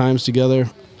couple of times together.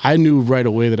 I knew right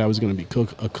away that I was going to be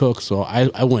a cook, so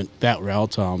I went that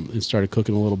route and started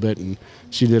cooking a little bit, and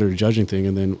she did her judging thing.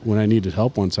 And then when I needed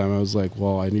help one time, I was like,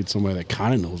 well, I need somebody that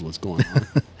kind of knows what's going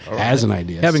on, has an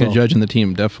idea. Having a judge in the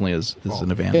team definitely is an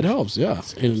advantage. It helps, yeah.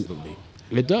 And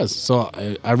it does. So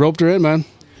I roped her in, man,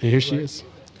 and here she is.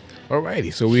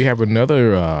 Alrighty, so we have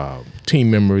another team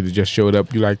member that just showed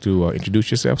up. You like to introduce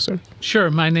yourself, sir?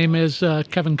 Sure. My name is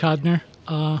Kevin Codner.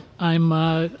 I'm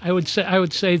I would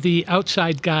say the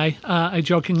outside guy. I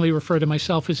jokingly refer to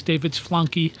myself as David's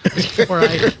flunky, where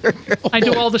I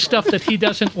do all the stuff that he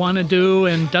doesn't want to do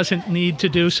and doesn't need to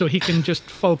do, so he can just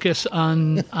focus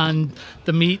on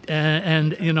the meat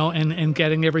and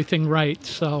getting everything right.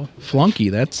 So Flunky,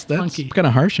 that's Flunky. kind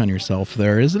of harsh on yourself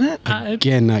there, isn't it?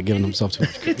 Again, not giving himself too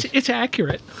much credit. it's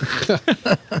accurate.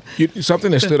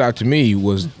 Something that stood out to me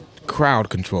was crowd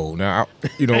control. Now,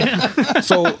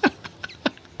 so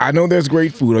I know there's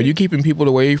great food. Are you keeping people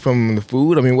away from the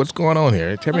food? I mean, what's going on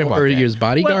here? Tell me about Or that. his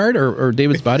bodyguard or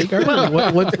David's bodyguard?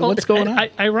 What's going on?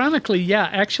 Ironically, yeah.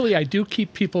 Actually, I do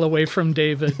keep people away from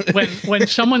David. When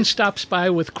someone stops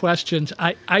by with questions,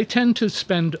 I tend to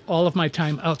spend all of my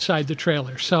time outside the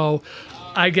trailer. So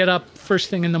I get up first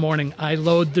thing in the morning. I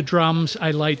load the drums.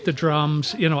 I light the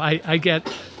drums. I get,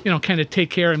 kind of take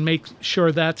care and make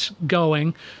sure that's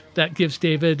going. That gives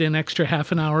David an extra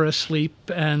half an hour of sleep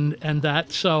and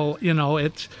that. So,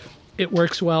 it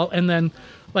works well. And then,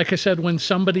 like I said, when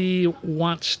somebody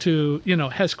wants to,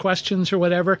 has questions or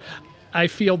whatever, I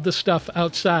field the stuff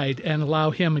outside and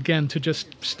allow him, again, to just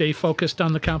stay focused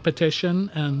on the competition.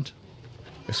 And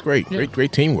It's great.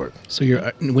 Great teamwork. So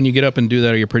you're when you get up and do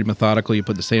that, you're pretty methodical. You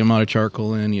put the same amount of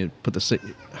charcoal in. You put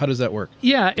how does that work?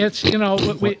 Yeah, it's go ahead.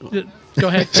 You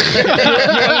want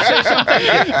to say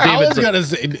something? I was gonna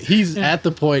say he's at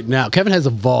the point now. Kevin has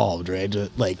evolved, right?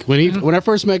 Like when I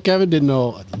first met Kevin, didn't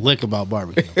know a lick about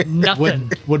barbecue.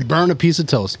 Nothing. Would burn a piece of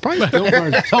toast. Probably still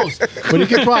burn toast, but he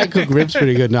could probably cook ribs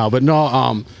pretty good now. But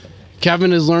no,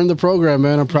 Kevin has learned the program,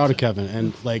 man. I'm proud of Kevin,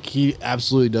 and like he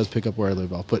absolutely does pick up where I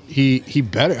live off. But he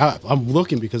better. I'm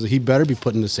looking because he better be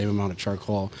putting the same amount of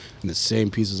charcoal and the same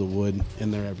pieces of wood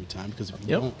in there every time. Because if you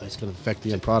don't, that's going to affect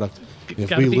the end product. If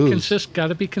Got to we be lose, got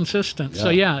to be consistent. Yeah. So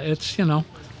yeah, it's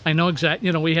I know exactly.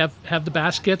 We have the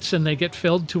baskets and they get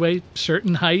filled to a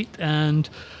certain height, and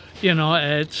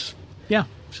it's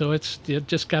So you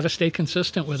just got to stay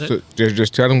consistent with it. So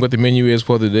just tell them what the menu is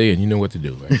for the day, and you know what to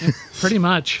do. Right? Pretty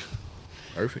much.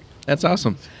 Perfect. That's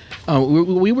awesome.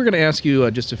 We were going to ask you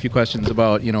just a few questions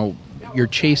about your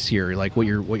chase here, like what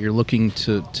you're looking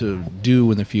to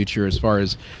do in the future, as far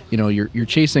as you're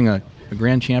chasing a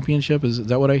grand championship. Is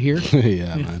that what I hear?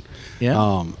 yeah, man.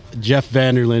 Yeah. Jeff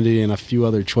Vanderlinde and a few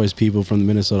other choice people from the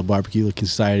Minnesota Barbecue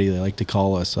Society. They like to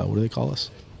call us. What do they call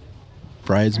us?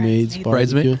 Bridesmaids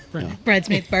barbecue.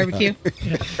 Bridesmaids barbecue.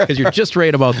 Because you're just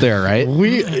right about there, right?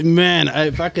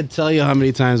 If I could tell you how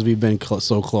many times we've been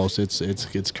so close,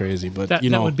 it's crazy. But that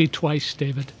would be twice,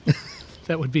 David.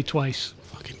 That would be twice.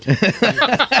 Tell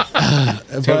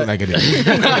it like it is.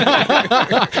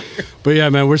 But yeah,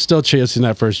 man, we're still chasing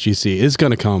that first GC. It's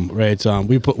gonna come, right?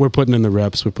 We're putting in the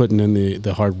reps, we're putting in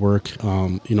the hard work.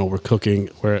 We're cooking,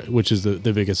 which is the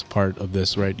biggest part of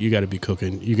this, right? You got to be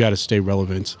cooking. You got to stay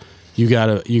relevant. You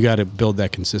gotta build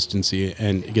that consistency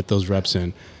and get those reps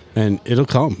in, and it'll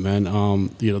come, man.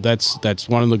 That's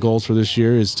one of the goals for this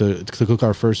year is to cook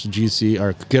our first GC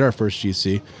or get our first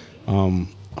GC.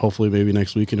 Hopefully, maybe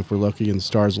next weekend if we're lucky and the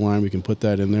stars align, we can put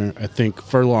that in there. I think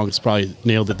furlong's probably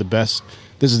nailed it the best.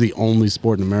 This is the only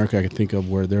sport in America I can think of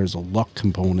where there's a luck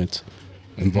component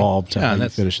involved to how you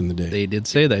finish in the day. They did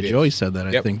say that. Joey said that,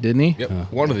 I think, didn't he?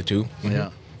 Yep. One of the two. Mm-hmm. Yeah.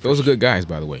 Those are good guys,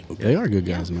 by the way. They are good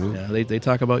guys, man. Yeah, they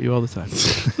talk about you all the time.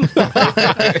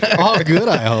 All good,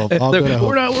 I hope. All good, I hope.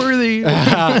 We're not worthy.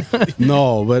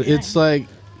 No, but it's like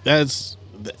that's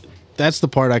the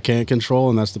part I can't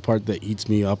control, and that's the part that eats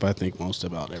me up, I think, most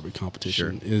about every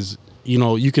competition. Sure. Is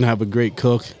you can have a great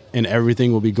cook and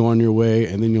everything will be going your way,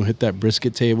 and then you'll hit that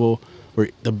brisket table where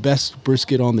the best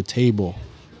brisket on the table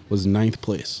was 9th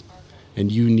place,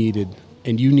 and you needed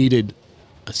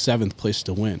a 7th place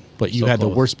to win, but you had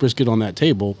close. The worst brisket on that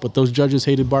table. But those judges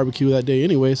hated barbecue that day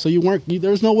anyway, so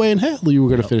there was no way in hell you were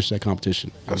going to finish that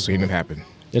competition. I've seen it happen.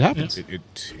 It happens. It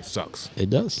sucks. It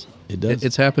does. It does.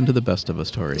 It's happened to the best of us,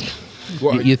 Tori.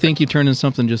 Well, you think you turn in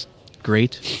something just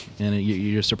great, and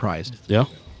you're surprised. Yeah.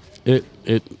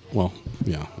 Well,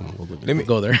 yeah. Let me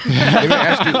go there. Let me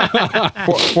ask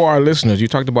you, for our listeners, you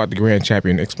talked about the Grand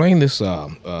Champion. Explain this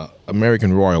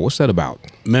American Royal. What's that about?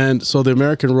 Man, so the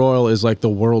American Royal is like the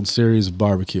World Series of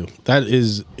barbecue. That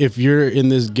is, if you're in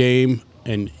this game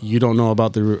and you don't know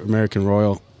about the American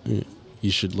Royal, you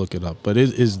should look it up. But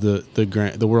it is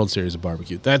the World Series of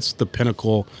barbecue. That's the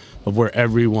pinnacle of where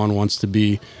everyone wants to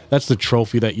be. That's the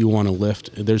trophy that you want to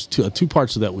lift. There's two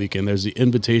parts of that weekend. There's the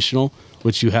Invitational,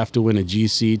 which you have to win a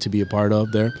GC to be a part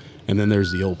of there, and then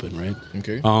there's the Open, right?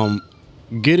 Okay.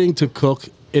 Getting to cook,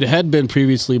 it had been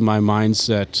previously my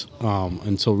mindset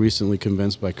until recently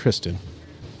convinced by Kristen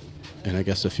and I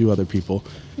guess a few other people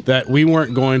that we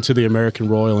weren't going to the American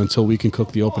Royal until we can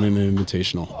cook the Open and the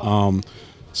Invitational.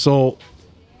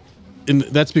 And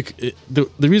that's because the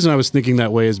reason I was thinking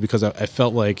that way is because I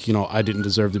felt like I didn't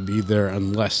deserve to be there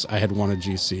unless I had won a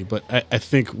GC. But I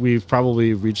think we've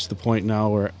probably reached the point now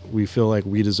where we feel like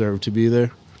we deserve to be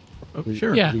there.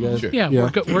 Sure. Yeah.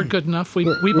 We're good enough. We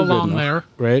belong there.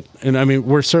 Right. And I mean,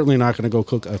 we're certainly not going to go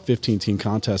cook a 15-team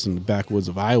contest in the backwoods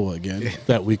of Iowa again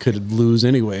that we could lose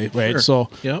anyway. Right. Sure. So,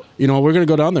 we're going to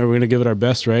go down there. We're going to give it our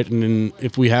best. Right. And then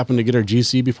if we happen to get our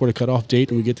GC before the cutoff date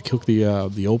and we get to cook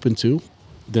the Open too,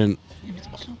 then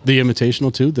the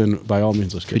Invitational too, then by all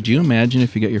means, let's get it. Could you imagine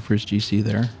if you get your first GC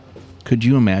there? Could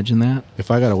you imagine that?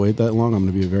 If I got to wait that long, I'm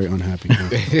going to be a very unhappy guy.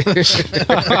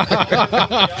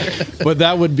 But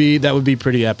that would be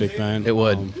pretty epic, man. It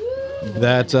would.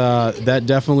 That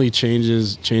definitely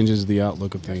changes the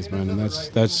outlook of things, man. And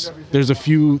that's there's a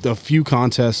few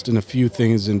contests and a few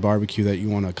things in barbecue that you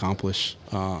want to accomplish.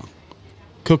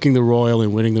 Cooking the Royal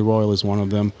and winning the Royal is one of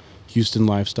them. Houston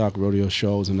Livestock Rodeo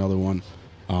Show is another one.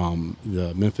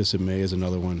 The Memphis in May is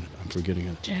another one. I'm forgetting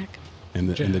it. Jack. And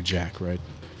the Jack, right?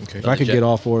 Okay. If I could get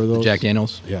all 4 of those. Jack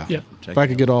Daniels? Yeah. Yeah. If I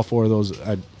could get all 4 of those,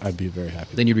 I'd be very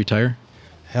happy. Then you'd retire?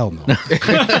 Hell no.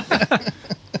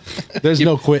 There's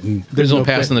no quitting. There's no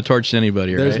passing the torch to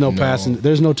anybody, right? There's no passing.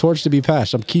 There's no torch to be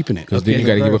passed. I'm keeping it. Because then you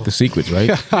got to give up the secrets,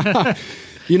 right?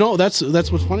 You know, that's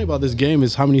what's funny about this game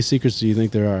is how many secrets do you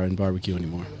think there are in barbecue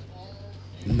anymore?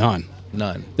 None.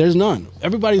 There's none.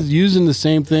 Everybody's using the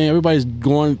same thing. Everybody's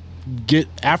going get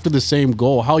after the same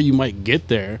goal. How you might get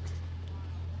there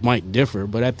might differ,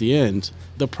 but at the end,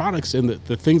 the products and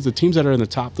the things, the teams that are in the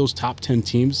top, those top 10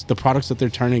 teams, the products that they're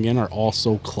turning in are all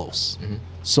so close. Mm-hmm.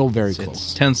 So very close.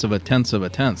 It's tenths of a tenth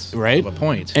right? of a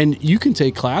point. And you can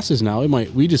take classes now.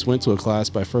 We just went to a class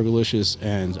by Fergalicious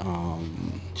and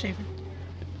Schaefer.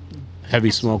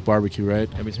 Heavy Smoke Barbecue,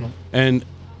 right? Heavy Smoke. And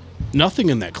nothing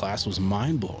in that class was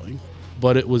mind-blowing,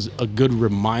 but it was a good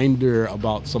reminder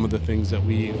about some of the things that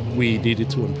we needed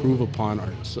to improve upon,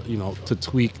 or to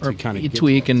tweak, Or to kind of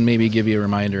tweak and maybe give you a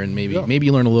reminder, and maybe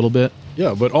you learn a little bit.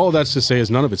 Yeah, but all that's to say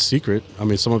is none of it's secret. I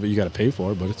mean, some of it you got to pay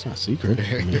for, but it's not secret.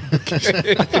 I mean,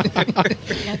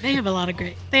 Yeah, they had a lot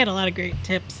of great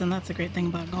tips, and that's a great thing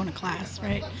about going to class,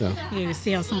 right? Yeah. You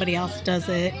see how somebody else does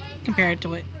it, compare it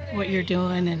to what you're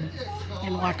doing, and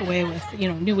walk away with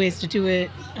new ways to do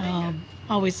it.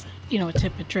 Always a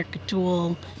tip, a trick, a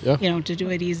tool, Yeah. To do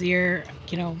it easier.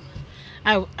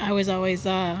 I was always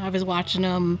I was watching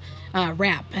them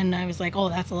wrap, and I was like, oh,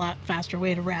 that's a lot faster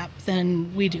way to wrap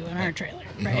than we do in our trailer.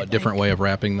 Right? A different way of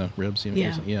wrapping the ribs.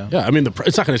 Yeah. yeah, I mean,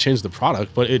 it's not going to change the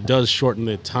product, but it does shorten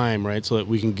the time, right? So that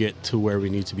we can get to where we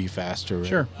need to be faster, right?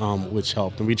 Sure. Which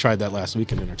helped. And we tried that last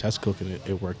weekend in our test cook, and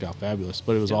it worked out fabulous.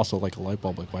 But it was also like a light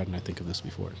bulb, like, why didn't I think of this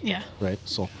before? Yeah. Right?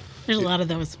 So There's a lot of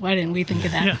those. Why didn't we think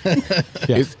of that?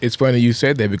 yeah. It's funny you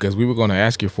said that because we were going to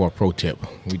ask you for a pro tip.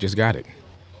 We just got it.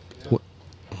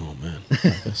 Oh, man.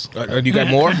 You got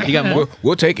more? You got more?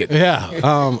 We'll take it. Yeah.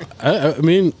 I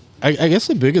mean, I guess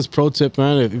the biggest pro tip,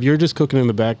 man, if you're just cooking in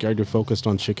the backyard, you're focused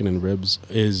on chicken and ribs,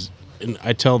 and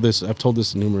I've told this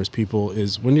to numerous people,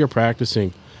 is when you're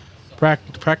practicing,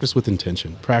 practice with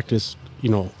intention. Practice,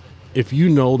 if you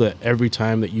know that every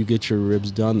time that you get your ribs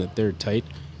done that they're tight,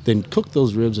 then cook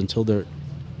those ribs until they're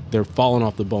falling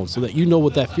off the bone, so that you know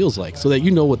what that feels like, so that you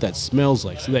know what that smells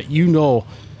like, so that you know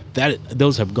that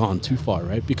those have gone too far,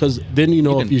 right? Because then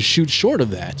if you shoot short of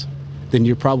that, then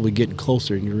you're probably getting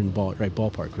closer and you're in the right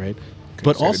ballpark, right?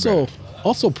 But also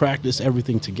practice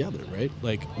everything together, right?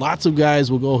 Like lots of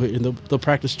guys will go and they'll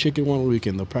practice chicken one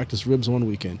weekend, they'll practice ribs one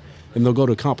weekend, and they'll go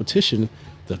to competition.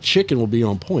 The chicken will be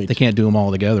on point. They can't do them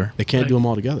all together. They can't do them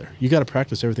all together. You got to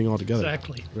practice everything all together.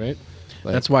 Exactly. Right?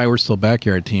 That's why we're still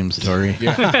backyard teams, Tori.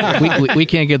 we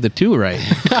can't get the two right.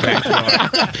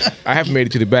 I haven't made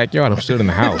it to the backyard. I'm still in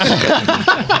the house.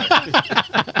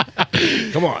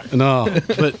 Come on. No,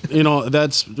 but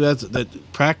that's that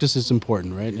practice is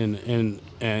important, right? And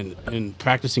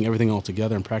practicing everything all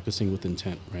together and practicing with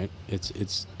intent, right?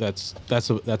 That's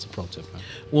a pro tip, man.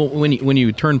 Well, when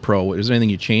you turned pro, is there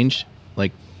anything you changed,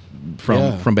 like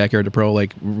from backyard to pro?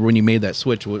 Like when you made that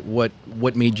switch, what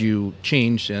made you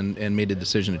change and made a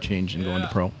decision to change and go into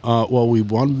pro? Well, we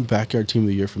won backyard team of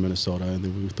the year for Minnesota, and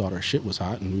then we thought our shit was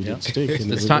hot and we didn't stink.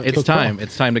 And It's time.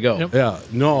 It's time to go. Yep. Yeah,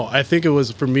 no, I think it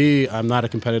was, for me, I'm not a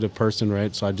competitive person,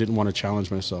 right? So I didn't want to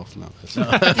challenge myself. No,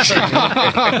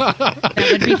 That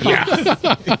would be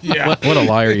fun. Yeah. What a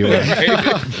liar you are.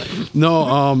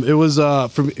 No, it was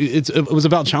for me. It was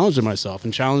about challenging myself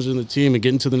and challenging the team and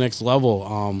getting to the next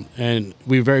level. And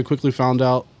we very quickly found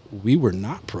out we were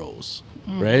not pros,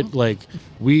 right? Like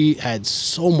we had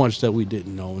so much that we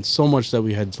didn't know and so much that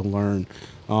we had to learn.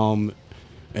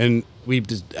 And we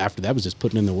just, after that, was just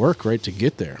putting in the work, right, to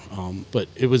get there. But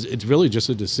it's really just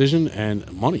a decision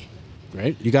and money,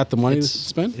 right? You got the money to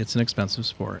spend. It's an expensive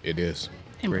sport. It is.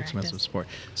 And Very practice. expensive sport.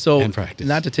 So, And practice.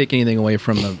 not to take anything away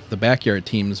from the backyard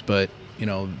teams, but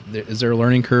is there a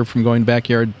learning curve from going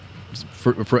backyard?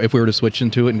 For if we were to switch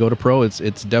into it and go to pro,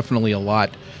 it's definitely a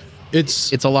lot.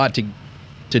 It's a lot to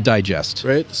digest.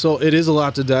 Right, so it is a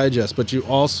lot to digest, but you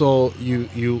also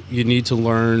you need to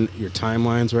learn your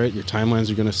timelines, right? Your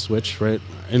timelines are going to switch, right?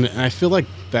 And I feel like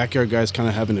backyard guys kind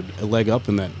of having a leg up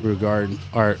in that regard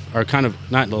are kind of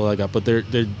not a leg up, but they're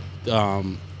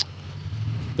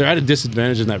at a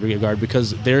disadvantage in that regard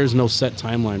because there is no set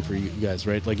timeline for you guys,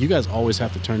 right? Like you guys always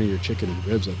have to turn in your chicken and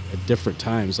ribs at different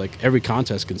times. Like every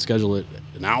contest can schedule it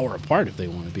an hour apart if they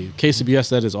want to be. KCBS,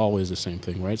 that is always the same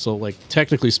thing, right? So like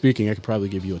technically speaking, I could probably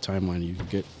give you a timeline. You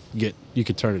could you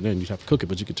could turn it in. You'd have to cook it,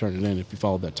 but you could turn it in if you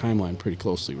followed that timeline pretty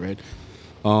closely, right?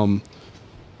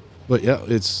 But yeah,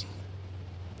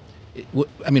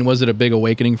 I mean, was it a big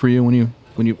awakening for you when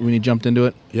you jumped into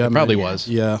it? Yeah, it probably man. was.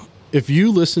 Yeah. if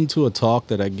you listen to a talk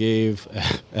that I gave,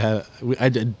 I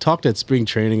talked at spring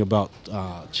training about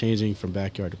changing from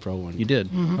backyard to pro one. You did.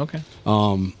 Okay.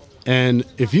 And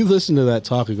if you listen to that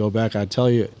talk and go back, I tell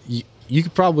you, you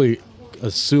could probably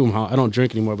assume I don't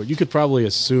drink anymore, but you could probably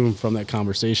assume from that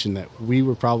conversation that we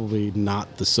were probably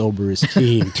not the soberest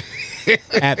team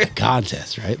at the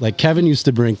contest, right? Like Kevin used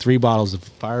to bring 3 bottles of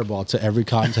Fireball to every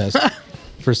contest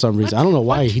for some reason. I don't know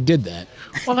why he did that.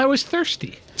 Well, I was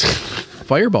thirsty.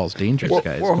 Fireball's dangerous,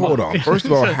 guys. Well, hold on. First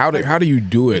of all, how do you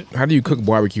do it? How do you cook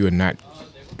barbecue and not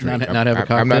drink? Not have a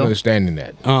cocktail? I'm not understanding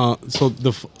that. So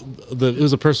it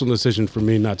was a personal decision for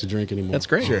me not to drink anymore. That's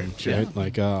great. Sure. Right?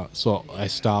 Like so I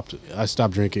stopped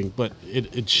drinking, but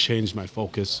it changed my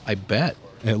focus I bet.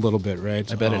 a little bit,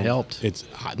 right? I bet it helped. It's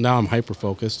now I'm hyper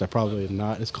focused. I probably am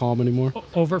not as calm anymore.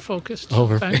 Over-focused.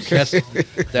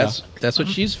 That's what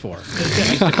she's for.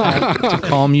 To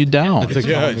calm you down. To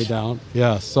calm me down.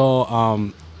 Yeah.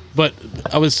 So but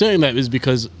I was saying that is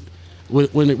because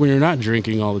when you're not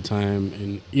drinking all the time,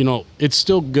 and it's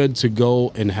still good to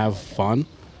go and have fun,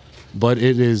 but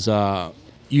it is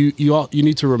you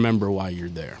need to remember why you're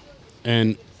there,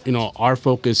 and our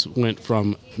focus went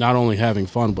from not only having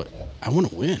fun, but I want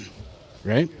to win,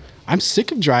 right? I'm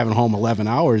sick of driving home 11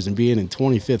 hours and being in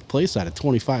 25th place out of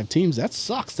 25 teams. That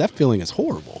sucks. That feeling is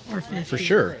horrible. Or 50. For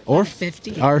sure. Or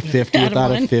 50. Or 50th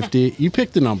out of 50. You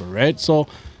pick the number, right? So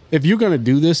if you're going to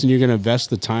do this and you're going to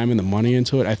invest the time and the money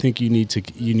into it, I think you need to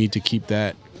keep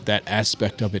that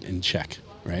aspect of it in check,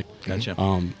 right? Gotcha.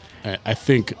 I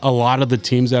think a lot of the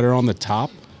teams that are on the top,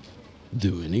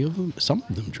 some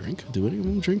of them drink? Do any of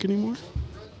them drink anymore?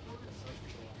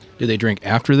 Do they drink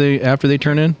after they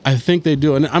turn in? I think they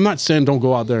do, and I'm not saying don't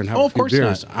go out there and have a few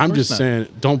beers. Not. I'm just saying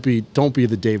don't be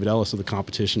the David Ellis of the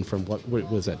competition from what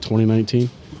was that 2019?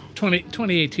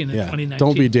 2018 and 2019.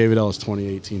 Don't be David Ellis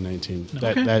 2018-19.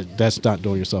 Okay. That's not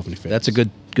doing yourself any favors. That's a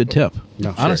good tip.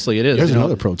 No, honestly, sure. it is. Here's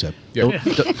another pro tip.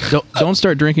 Don't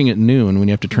start drinking at noon when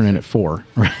you have to turn in at 4.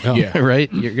 Right? Yeah.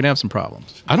 Right? You're gonna have some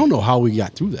problems. I don't know how we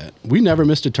got through that. We never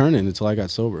missed a turn in until I got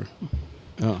sober.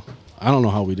 Oh. I don't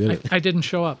know how we did it. I didn't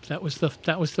show up. That was the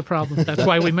problem. That's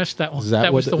why we missed that one.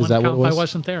 That was the one what it was? I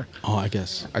wasn't there. Oh, I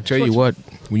guess. I tell you what,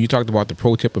 when you talked about the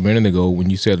pro tip a minute ago, when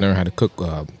you said learn how to cook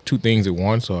 2 things at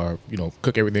once, or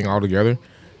cook everything all together,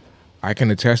 I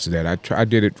can attest to that. I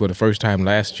did it for the first time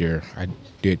last year. I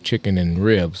did chicken and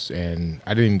ribs, and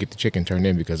I didn't even get the chicken turned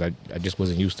in because I just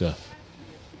wasn't used to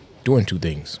doing 2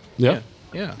 things. Yeah.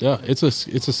 Yeah. It's a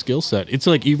skill set. It's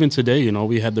like even today,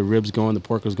 we had the ribs going, the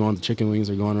pork was going, the chicken wings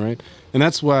are going, right? And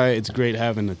that's why it's great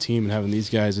having a team and having these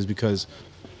guys is because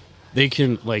they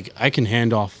can, I can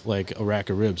hand off a rack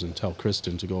of ribs and tell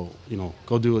Kristen to go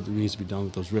do what needs to be done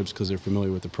with those ribs because they're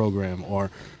familiar with the program. Or,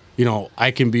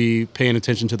 I can be paying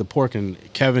attention to the pork and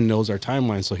Kevin knows our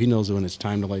timeline, so he knows when it's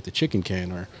time to light the chicken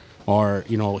can or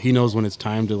he knows when it's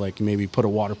time to maybe put a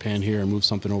water pan here and move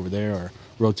something over there or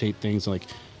rotate things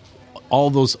all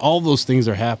those things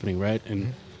are happening, right?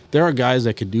 And there are guys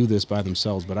that could do this by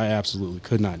themselves, but I absolutely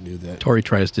could not do that. Tori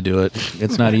tries to do it.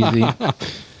 It's not easy.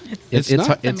 It's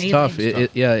tough.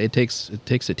 It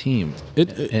takes a team.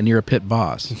 And you're a pit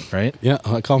boss, right? Yeah,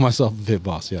 I call myself a pit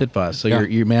boss. Yeah, pit boss. So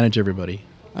you manage everybody,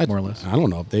 more or less. I don't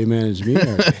know if they manage me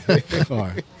or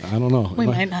I don't know. We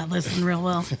might not listen real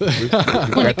well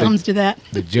when it comes to that.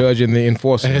 The judge and the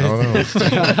enforcer. I don't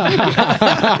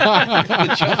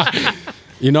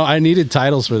know. I needed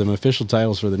titles for them, official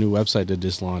titles for the new website that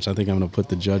just launched. I think I'm going to put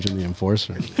the judge and the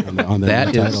enforcer on the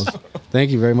titles. Thank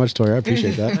you very much, Tori. I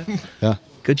appreciate that. Yeah.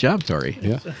 Good job, Tori.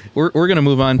 Yeah. We're going to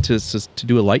move on to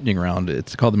do a lightning round.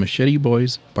 It's called the Machete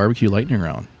Boys Barbecue Lightning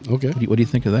Round. Okay. What do you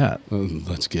think of that?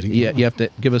 Let's get it. Yeah, you have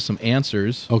to give us some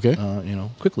answers. Okay.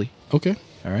 Quickly. Okay.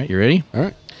 All right. You ready? All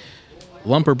right.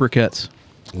 Lump or briquettes?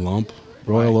 Lump.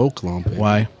 Royal Oak lump. Baby.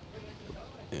 Why?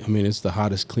 I mean, it's the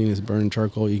hottest, cleanest burning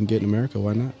charcoal you can get in America.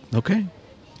 Why not? Okay.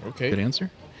 Good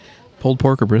answer. Pulled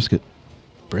pork or brisket?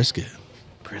 Brisket.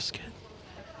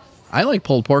 I like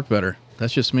pulled pork better.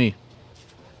 That's just me.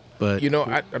 But I don't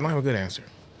have a good answer.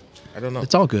 I don't know.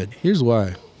 it's all good. Here's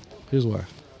why.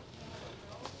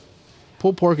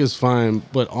 Pulled pork is fine,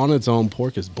 but on its own,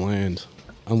 pork is bland.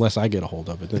 Unless I get a hold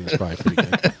of it, then it's probably pretty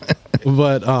good.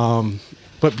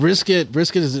 But brisket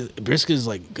is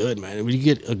good, man. When you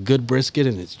get a good brisket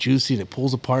and it's juicy and it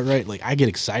pulls apart right, I get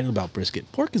excited about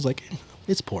brisket. Pork is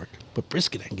it's pork, but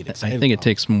brisket I can get excited. I think it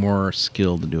takes more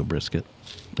skill to do a brisket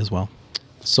as well.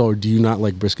 So, do you not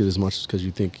like brisket as much because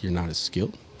you think you're not as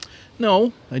skilled?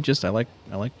 No, I like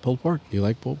pulled pork. You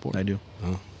like pulled pork? I do.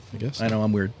 Oh, I guess. I know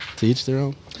I'm weird. To each their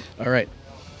own. All right.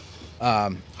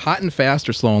 Hot and fast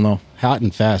or slow and low? Hot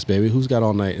and fast, baby. Who's got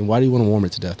all night? And why do you want to warm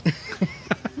it to death?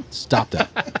 Stop that.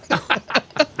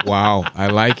 Wow, I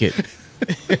like it.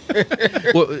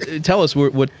 Well, tell us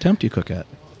what temp do you cook at?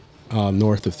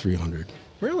 North of 300.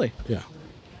 Really? Yeah.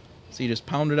 So you just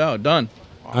pound it out, done.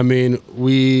 I mean,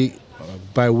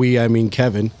 by we, I mean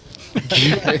Kevin,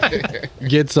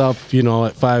 gets up,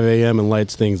 at 5 a.m. and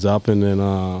lights things up. And then,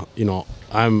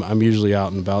 I'm usually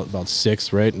out and about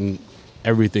 6, right? And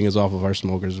everything is off of our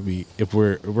smokers. If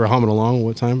we're humming along,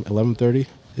 what time? 11:30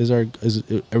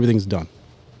 everything's done.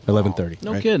 11:30.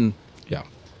 No right? kidding. Yeah.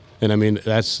 And I mean,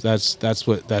 that's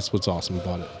what's awesome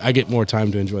about it. I get more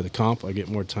time to enjoy the comp. I get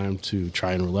more time to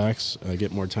try and relax. I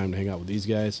get more time to hang out with these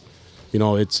guys. It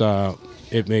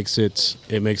makes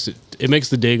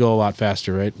the day go a lot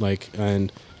faster, right? Like,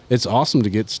 and it's awesome to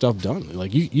get stuff done.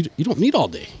 Like you don't need all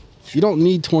day. You don't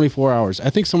need 24 hours. I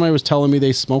think somebody was telling me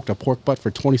they smoked a pork butt for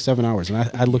 27 hours,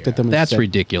 and I looked at them and That's said,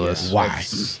 ridiculous. Why?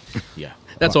 Yeah.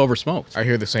 That's oversmoked. I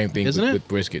hear the same thing Isn't it? with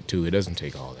brisket too. It doesn't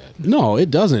take all that. No,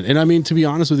 it doesn't. And I mean, to be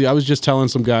honest with you, I was just telling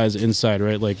some guys inside,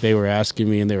 right? Like they were asking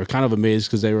me, and they were kind of amazed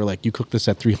because they were like, "You cooked this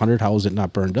at 300. How is it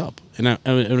not burned up?" And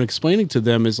I'm explaining to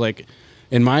them is like,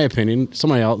 in my opinion,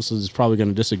 somebody else is probably going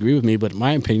to disagree with me, but in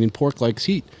my opinion, pork likes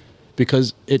heat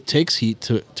because it takes heat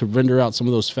to render out some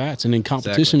of those fats. And in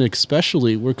competition,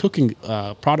 especially, we're cooking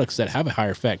products that have a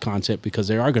higher fat content because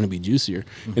they are going to be juicier.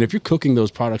 And if you're cooking those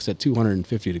products at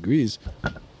 250 degrees,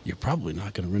 you're probably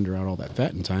not going to render out all that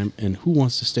fat in time. And who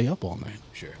wants to stay up all night?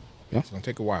 Sure. Yeah. It's gonna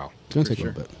take a while. It's going to take a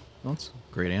little bit. Well, that's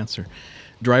a great answer.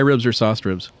 Dry ribs or sauced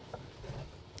ribs?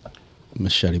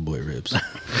 Machete boy ribs.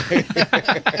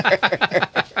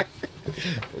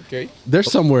 Okay. They're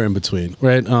somewhere in between,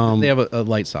 right? They have a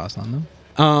light sauce on them.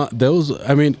 Those,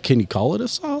 I mean, can you call it a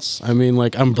sauce? I mean,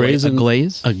 like I'm braising a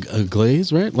glaze, a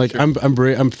glaze, right? Like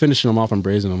I'm finishing them off. I'm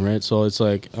braising them, right? So it's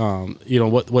like,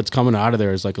 what's coming out of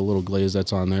there is like a little glaze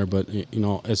that's on there. But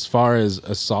as far as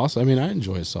a sauce, I mean, I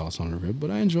enjoy a sauce on a rib, but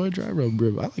I enjoy dry rib.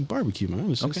 I like barbecue,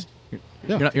 man. It's Okay. just,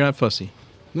 yeah, You're not fussy.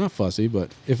 not fussy.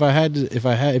 But if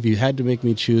you had to make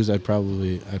me choose, I'd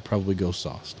probably go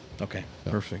sauced. Okay.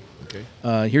 Perfect.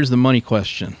 Okay. Here's the money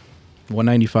question: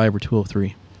 195 or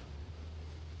 203?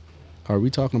 Are we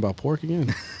talking about pork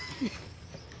again?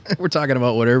 We're talking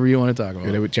about whatever you want to talk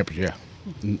about. Yeah, with temperature. Yeah.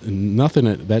 Nothing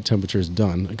at that temperature is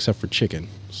done except for chicken.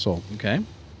 So Okay.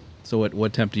 So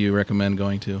what temp do you recommend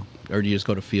going to, or do you just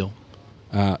go to feel?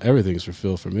 everything's for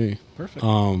feel for me. Perfect.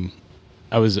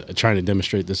 I was trying to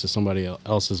demonstrate this to somebody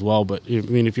else as well, but I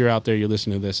mean, if you're out there, you're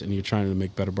listening to this, and you're trying to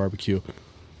make better barbecue,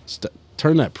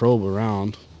 turn that probe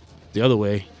around the other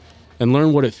way, and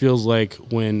learn what it feels like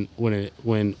when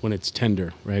it's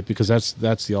tender, right? Because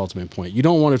that's the ultimate point. You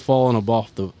don't want it falling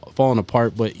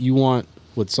apart, but you want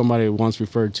what somebody once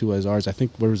referred to as ours. I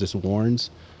think what was this, Warren's,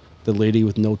 the lady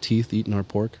with no teeth eating our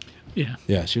pork. Yeah.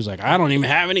 Yeah, she was like, I don't even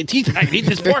have any teeth, and I can eat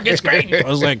this pork. It's great. I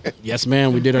was like, yes,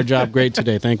 ma'am, we did our job great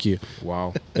today. Thank you.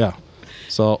 Wow. Yeah.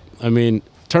 So, I mean,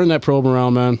 turn that probe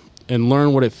around, man, and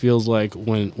learn what it feels like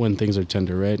when things are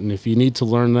tender, right? And if you need to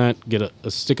learn that, get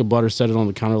a stick of butter, set it on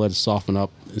the counter, let it soften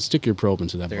up, and stick your probe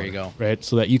into that butter. There you go. Right?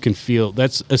 So that you can feel.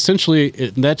 That's essentially,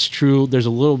 that's true. There's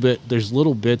little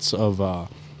bits of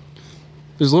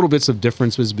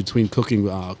differences between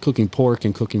cooking pork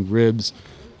and cooking ribs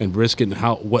and brisket, and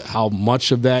how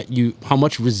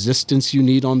much resistance you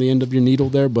need on the end of your needle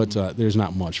there, but there's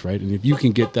not much, right? And if you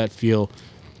can get that feel,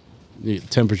 the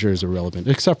temperature is irrelevant,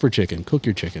 except for chicken. Cook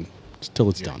your chicken till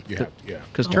it's done. Yeah.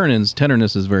 Because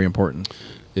tenderness is very important.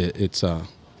 It's a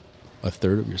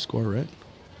third of your score, right?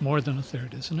 More than a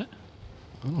third, isn't it?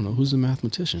 I don't know. Who's the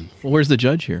mathematician? Well, where's the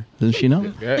judge here? Doesn't she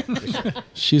know? Yeah.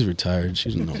 She's retired. She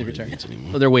doesn't know what it means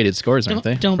anymore. Well, they're weighted scores, aren't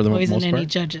they? Don't for the poison most any part?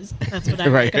 judges. That's what I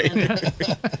Right. recommend.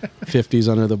 50s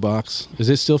under the box. Is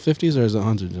it still 50s or is it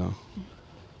 100 now?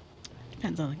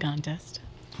 Depends on the contest.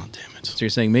 Oh, damn it. So you're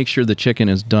saying make sure the chicken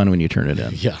is done when you turn it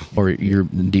in. Yeah. Or you're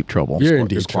in deep trouble. You're in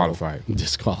deep Disqualified. trouble.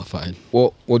 Disqualified.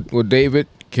 Well, David,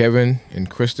 Kevin, and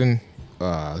Kristen,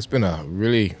 it's been a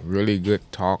really, really good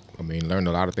talk. I mean, learned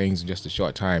a lot of things in just a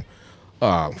short time.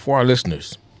 For our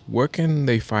listeners, where can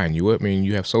they find you? I mean,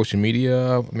 you have social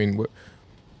media. I mean,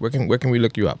 where can we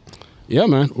look you up? Yeah,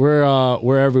 man.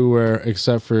 We're everywhere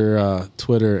except for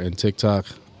Twitter and TikTok.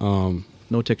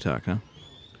 No TikTok, huh?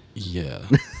 Yeah.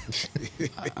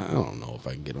 I don't know if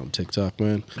I can get on TikTok,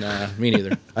 man. Nah, me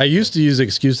neither. I used to use the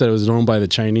excuse that it was owned by the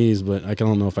Chinese, but I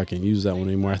don't know if I can use that one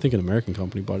anymore. I think an American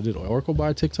company bought it. Did Oracle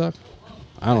buy TikTok?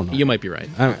 I don't know. You might be right.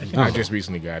 I just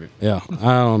recently got it. Yeah,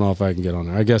 I don't know if I can get on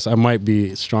there. I guess I might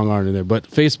be strong-armed in there.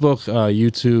 But Facebook,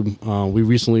 YouTube, we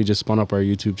recently just spun up our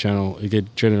YouTube channel. We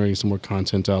get generating some more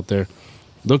content out there.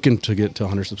 Looking to get to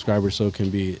 100 subscribers so it can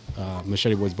be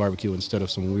Machete Boys Barbecue instead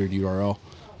of some weird URL.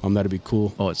 That'd be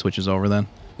cool. Oh, it switches over then?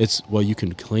 you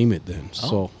can claim it then.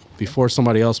 So before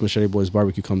somebody else, Machete Boys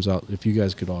Barbecue comes out, if you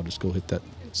guys could all just go hit that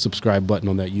subscribe button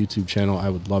on that YouTube channel, I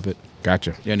would love it.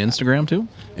 Gotcha. Yeah, and Instagram too.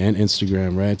 And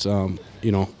Instagram, right?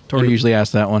 Tori usually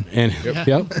asks that one. And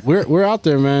we're out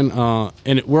there, man.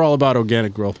 And we're all about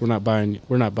organic growth. We're not buying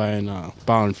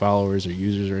followers or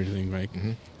users or anything, right?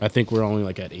 Mm-hmm. I think we're only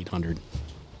like at 800,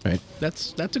 right?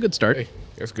 That's a good start. Hey,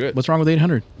 that's good. What's wrong with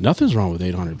 800? Nothing's wrong with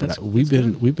 800, but we've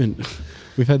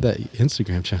had that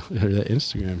Instagram channel or that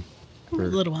Instagram For a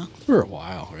little while. for a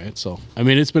while, right? So I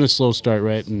mean, it's been a slow start,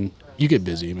 right? And you get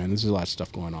busy, man. There's a lot of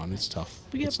stuff going on. It's tough.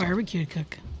 We got barbecue to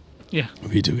cook. Yeah.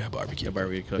 We do have barbecue.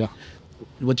 Barbecue cook. Yeah.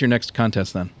 What's your next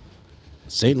contest then?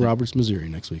 St. Roberts, Missouri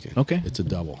next weekend. Okay. It's a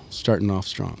double. Starting off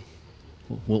strong.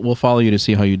 We'll follow you to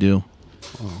see how you do.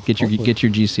 Get your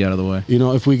GC out of the way. You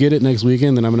know, if we get it next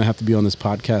weekend, then I'm going to have to be on this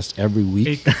podcast every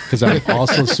week because I'm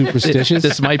also superstitious.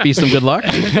 This might be some good luck.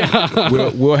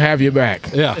 We'll have you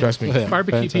back. Yeah. Trust me. Yeah.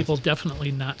 Barbecue Fantastic. people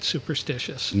definitely not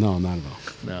superstitious. No, not at all.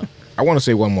 No. I want to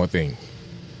say one more thing.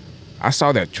 I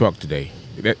saw that truck today.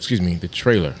 The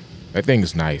trailer. That thing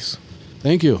is nice.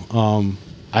 Thank you.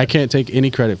 I can't take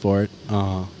any credit for it.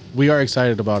 We are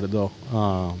excited about it, though.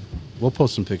 We'll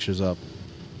post some pictures up.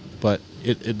 But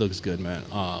it looks good, man.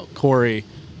 Corey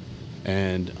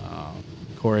and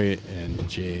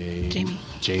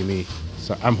Jamie.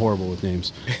 So I'm horrible with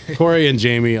names. Corey and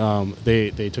Jamie,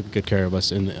 they took good care of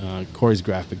us, and Corey's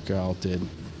graphic gal did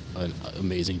an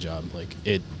amazing job. Like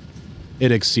it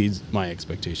exceeds my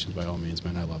expectations by all means,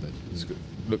 man. I love it. It's good.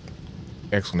 Look,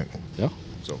 excellent. Yeah.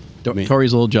 So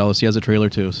Tori's a little jealous. He has a trailer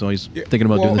too, so he's thinking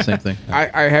about doing the same thing.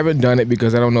 I haven't done it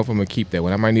because I don't know if I'm gonna keep that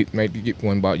one. I might get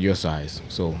one about your size.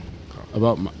 So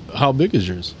How big is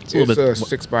yours? It's a little bit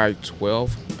 6 by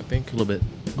 12, I think. A little bit.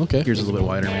 Okay. Yours is a little bit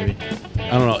wider, maybe.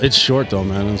 I don't know. It's short though,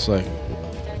 man. It's like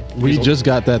we just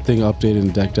got that thing updated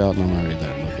and decked out, and I'm already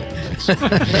done with it.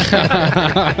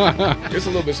 It's a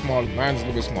little bit smaller. Mine's a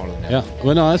little bit smaller than that. Yeah.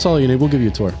 Well, no, that's all you need. We'll give you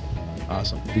a tour.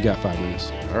 Awesome. You got 5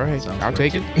 minutes. All right, I'll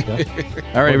take it.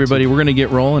 All right, everybody, we're gonna get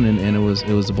rolling, and it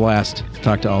was a blast to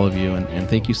talk to all of you, and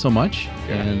thank you so much,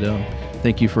 and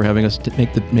thank you for having us to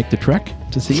make the trek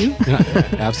to see you.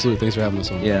 Absolutely. Thanks for having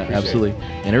us on. Yeah, absolutely.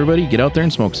 And everybody, get out there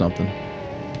and smoke something.